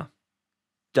 Yeah.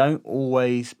 Don't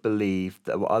always believe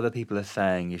that what other people are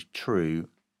saying is true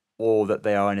or that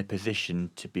they are in a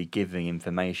position to be giving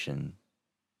information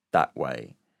that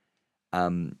way.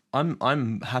 I'm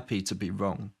happy to be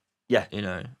wrong. Yeah.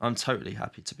 I'm totally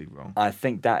happy to be wrong. I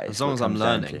think that is as long as I'm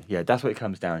learning. Yeah, that's what it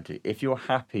comes down to. If you're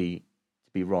happy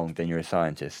be wrong, then you're a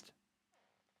scientist.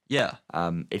 Yeah.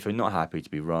 If you're not happy to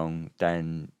be wrong,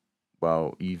 then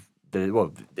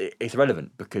it's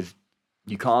irrelevant because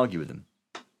you can't argue with them.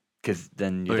 Because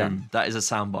then you're done. That is a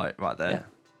soundbite right there. Yeah.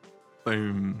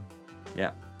 Boom.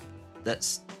 Yeah.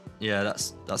 That's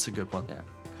a good one. Yeah.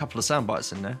 A couple of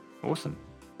soundbites in there. Awesome.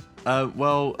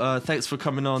 Thanks for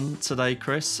coming on today,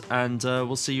 Chris, and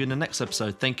we'll see you in the next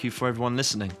episode. Thank you for everyone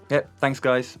listening. Yep. Thanks,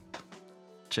 guys.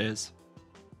 Cheers.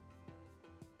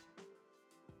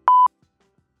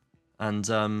 And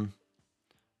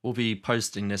we'll be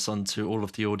posting this onto all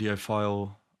of the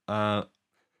audiophile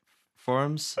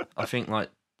forums. I think like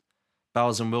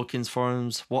Bowers and Wilkins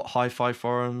forums, What Hi-Fi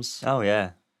forums. Oh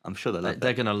yeah, I'm sure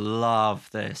they're gonna love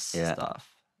this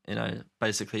stuff.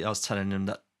 Basically, I was telling them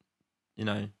that,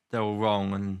 they're all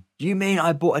wrong. And You mean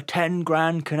I bought a 10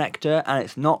 grand connector and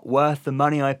it's not worth the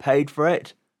money I paid for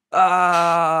it?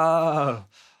 Ah!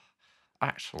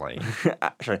 actually,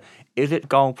 Actually, is it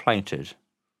gold plated?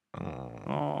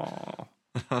 oh,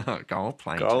 Oh, gold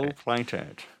plated. gold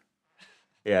plated.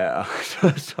 Yeah,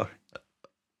 sorry.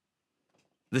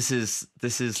 This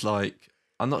is like,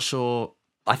 I'm not sure.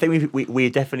 I think we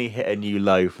definitely hit a new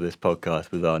low for this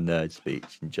podcast with our nerd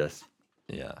speech and just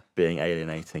Yeah, being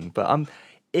alienating. But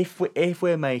if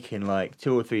we're making like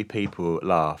 2 or 3 people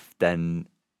laugh, then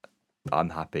I'm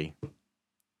happy.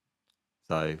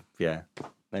 So yeah,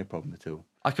 no problem at all.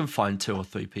 I can find 2 or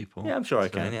 3 people. Yeah, I'm sure I So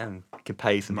can. Yeah, I can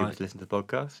pay some people Might. to listen to the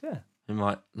podcast. Yeah, who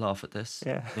might laugh at this.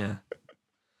 yeah. Yeah.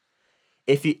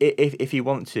 If you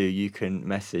want to, you can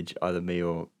message either me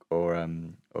or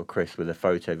Chris with a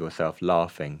photo of yourself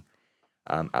laughing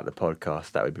at the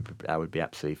podcast. That would be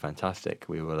absolutely fantastic.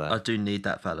 We will. I do need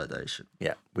that validation.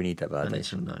 Yeah, we need that I need validation.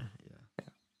 to know. Yeah.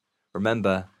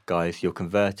 Remember, guys, your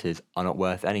converters are not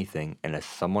worth anything unless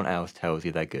someone else tells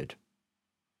you they're good.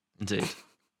 Indeed.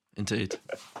 Indeed.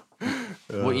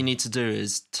 What you need to do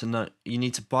is to know. You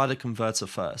need to buy the converter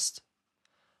first,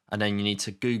 and then you need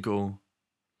to Google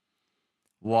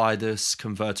why this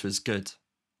converter is good.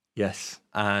 Yes.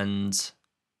 And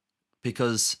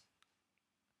because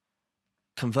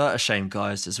converter shame,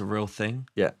 guys, is a real thing.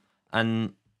 Yeah.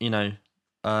 And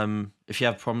if you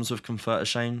have problems with converter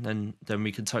shame, then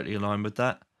we can totally align with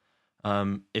that.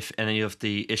 If any of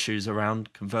the issues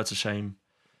around converter shame,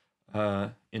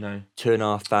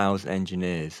 2,500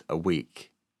 engineers a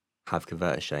week have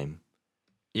converter shame.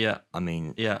 yeah, I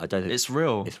mean, yeah, I don't think it's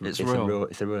real. it's real.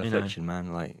 It's a real affliction,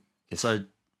 man. Like, So,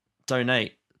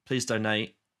 donate. Please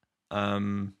donate.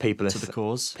 People to the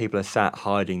cause. People are sat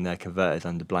hiding their converters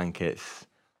under blankets,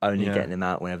 only Yeah. getting them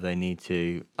out whenever they need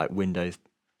to, like windows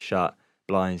shut,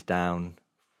 blinds down.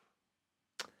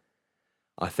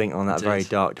 I think on that very Indeed.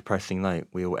 dark, depressing note,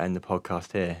 we will end the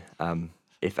podcast here.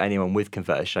 If anyone with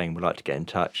converter shame would like to get in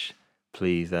touch,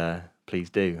 please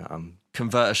do.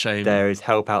 Converter shame. There is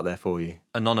help out there for you.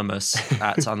 Anonymous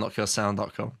at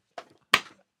unlockyoursound.com.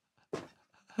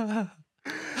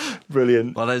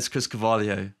 Brilliant. My name's Chris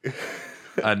Cavalio,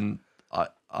 and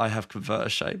I have converter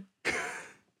shame.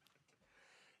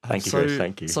 Thank you, Chris.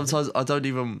 Thank you. Sometimes I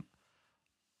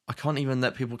can't even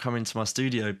let people come into my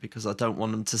studio because I don't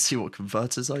want them to see what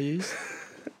converters I use.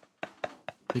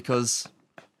 because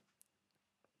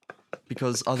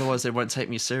otherwise they won't take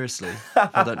me seriously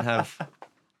if I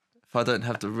don't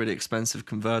have the really expensive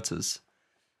converters.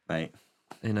 Mate,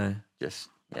 just,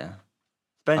 yeah.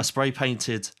 I spray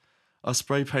painted my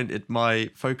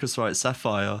Focusrite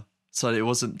Sapphire so that it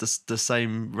wasn't the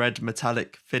same red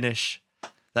metallic finish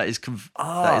that is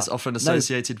often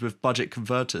associated with budget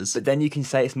converters. But then you can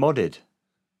say it's modded.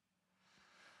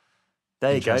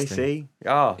 There you go, see?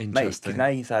 Oh, mate, because now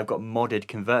you can say I've got modded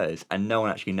converters, and no one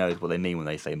actually knows what they mean when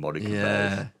they say modded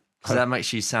converters. Yeah, because that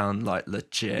makes you sound like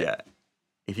legit. Yeah.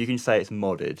 If you can say it's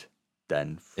modded,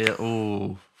 then...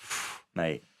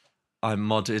 Mate. I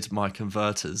modded my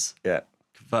converters. Yeah.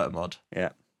 Converter mod. Yeah.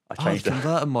 I changed it.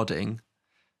 Converter modding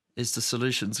is the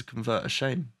solution to converter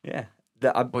shame. Yeah.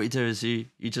 What you do is you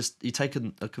take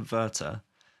a converter,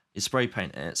 you spray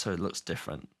paint it so it looks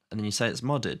different, and then you say it's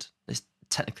modded. It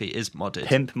technically is modded.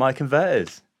 Pimp my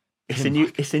converters. It's a new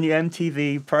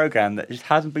MTV program that just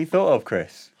hasn't been thought of,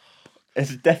 Chris.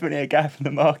 There's definitely a gap in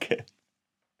the market.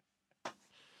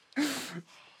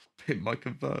 Pimp my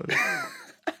converters.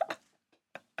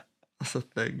 That's a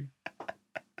thing.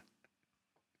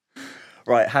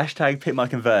 Right, hashtag pimp my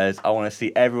converters. I want to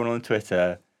see everyone on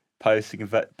Twitter posting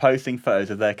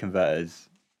photos of their converters.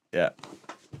 Yeah.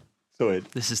 Sorted.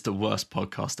 This is the worst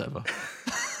podcast ever.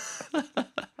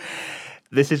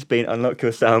 This has been Unlock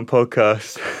Your Sound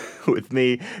podcast with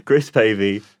me, Chris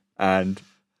Pavey, and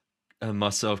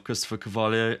myself, Christopher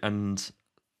Cavalio, and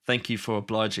thank you for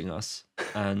obliging us.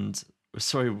 And we're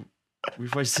sorry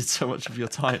we've wasted so much of your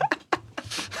time.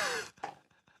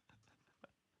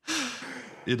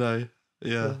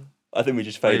 Yeah. I think we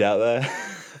just fade out there.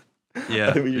 Yeah,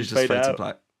 I think we just fade fade to out.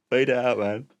 black. Fade it out,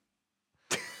 man.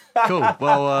 Cool.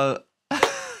 Well,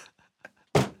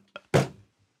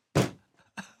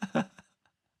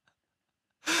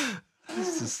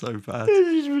 this is so bad. This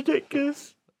is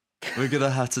ridiculous. We're gonna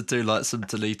have to do like some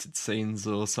deleted scenes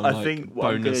or some. I think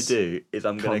what I'm gonna do is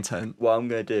content. What I'm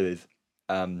gonna do is,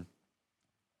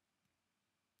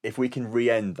 if we can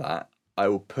re-end that, I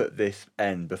will put this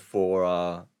end before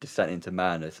our descent into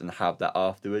madness and have that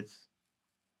afterwards.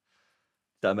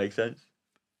 Does that make sense?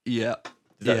 Yeah.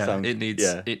 Does that sound, it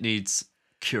needs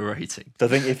curating. So I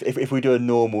think if we do a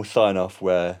normal sign off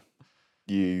where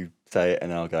you say it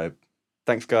and I'll go,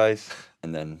 thanks, guys.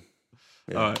 And then,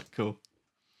 yeah. All right, cool.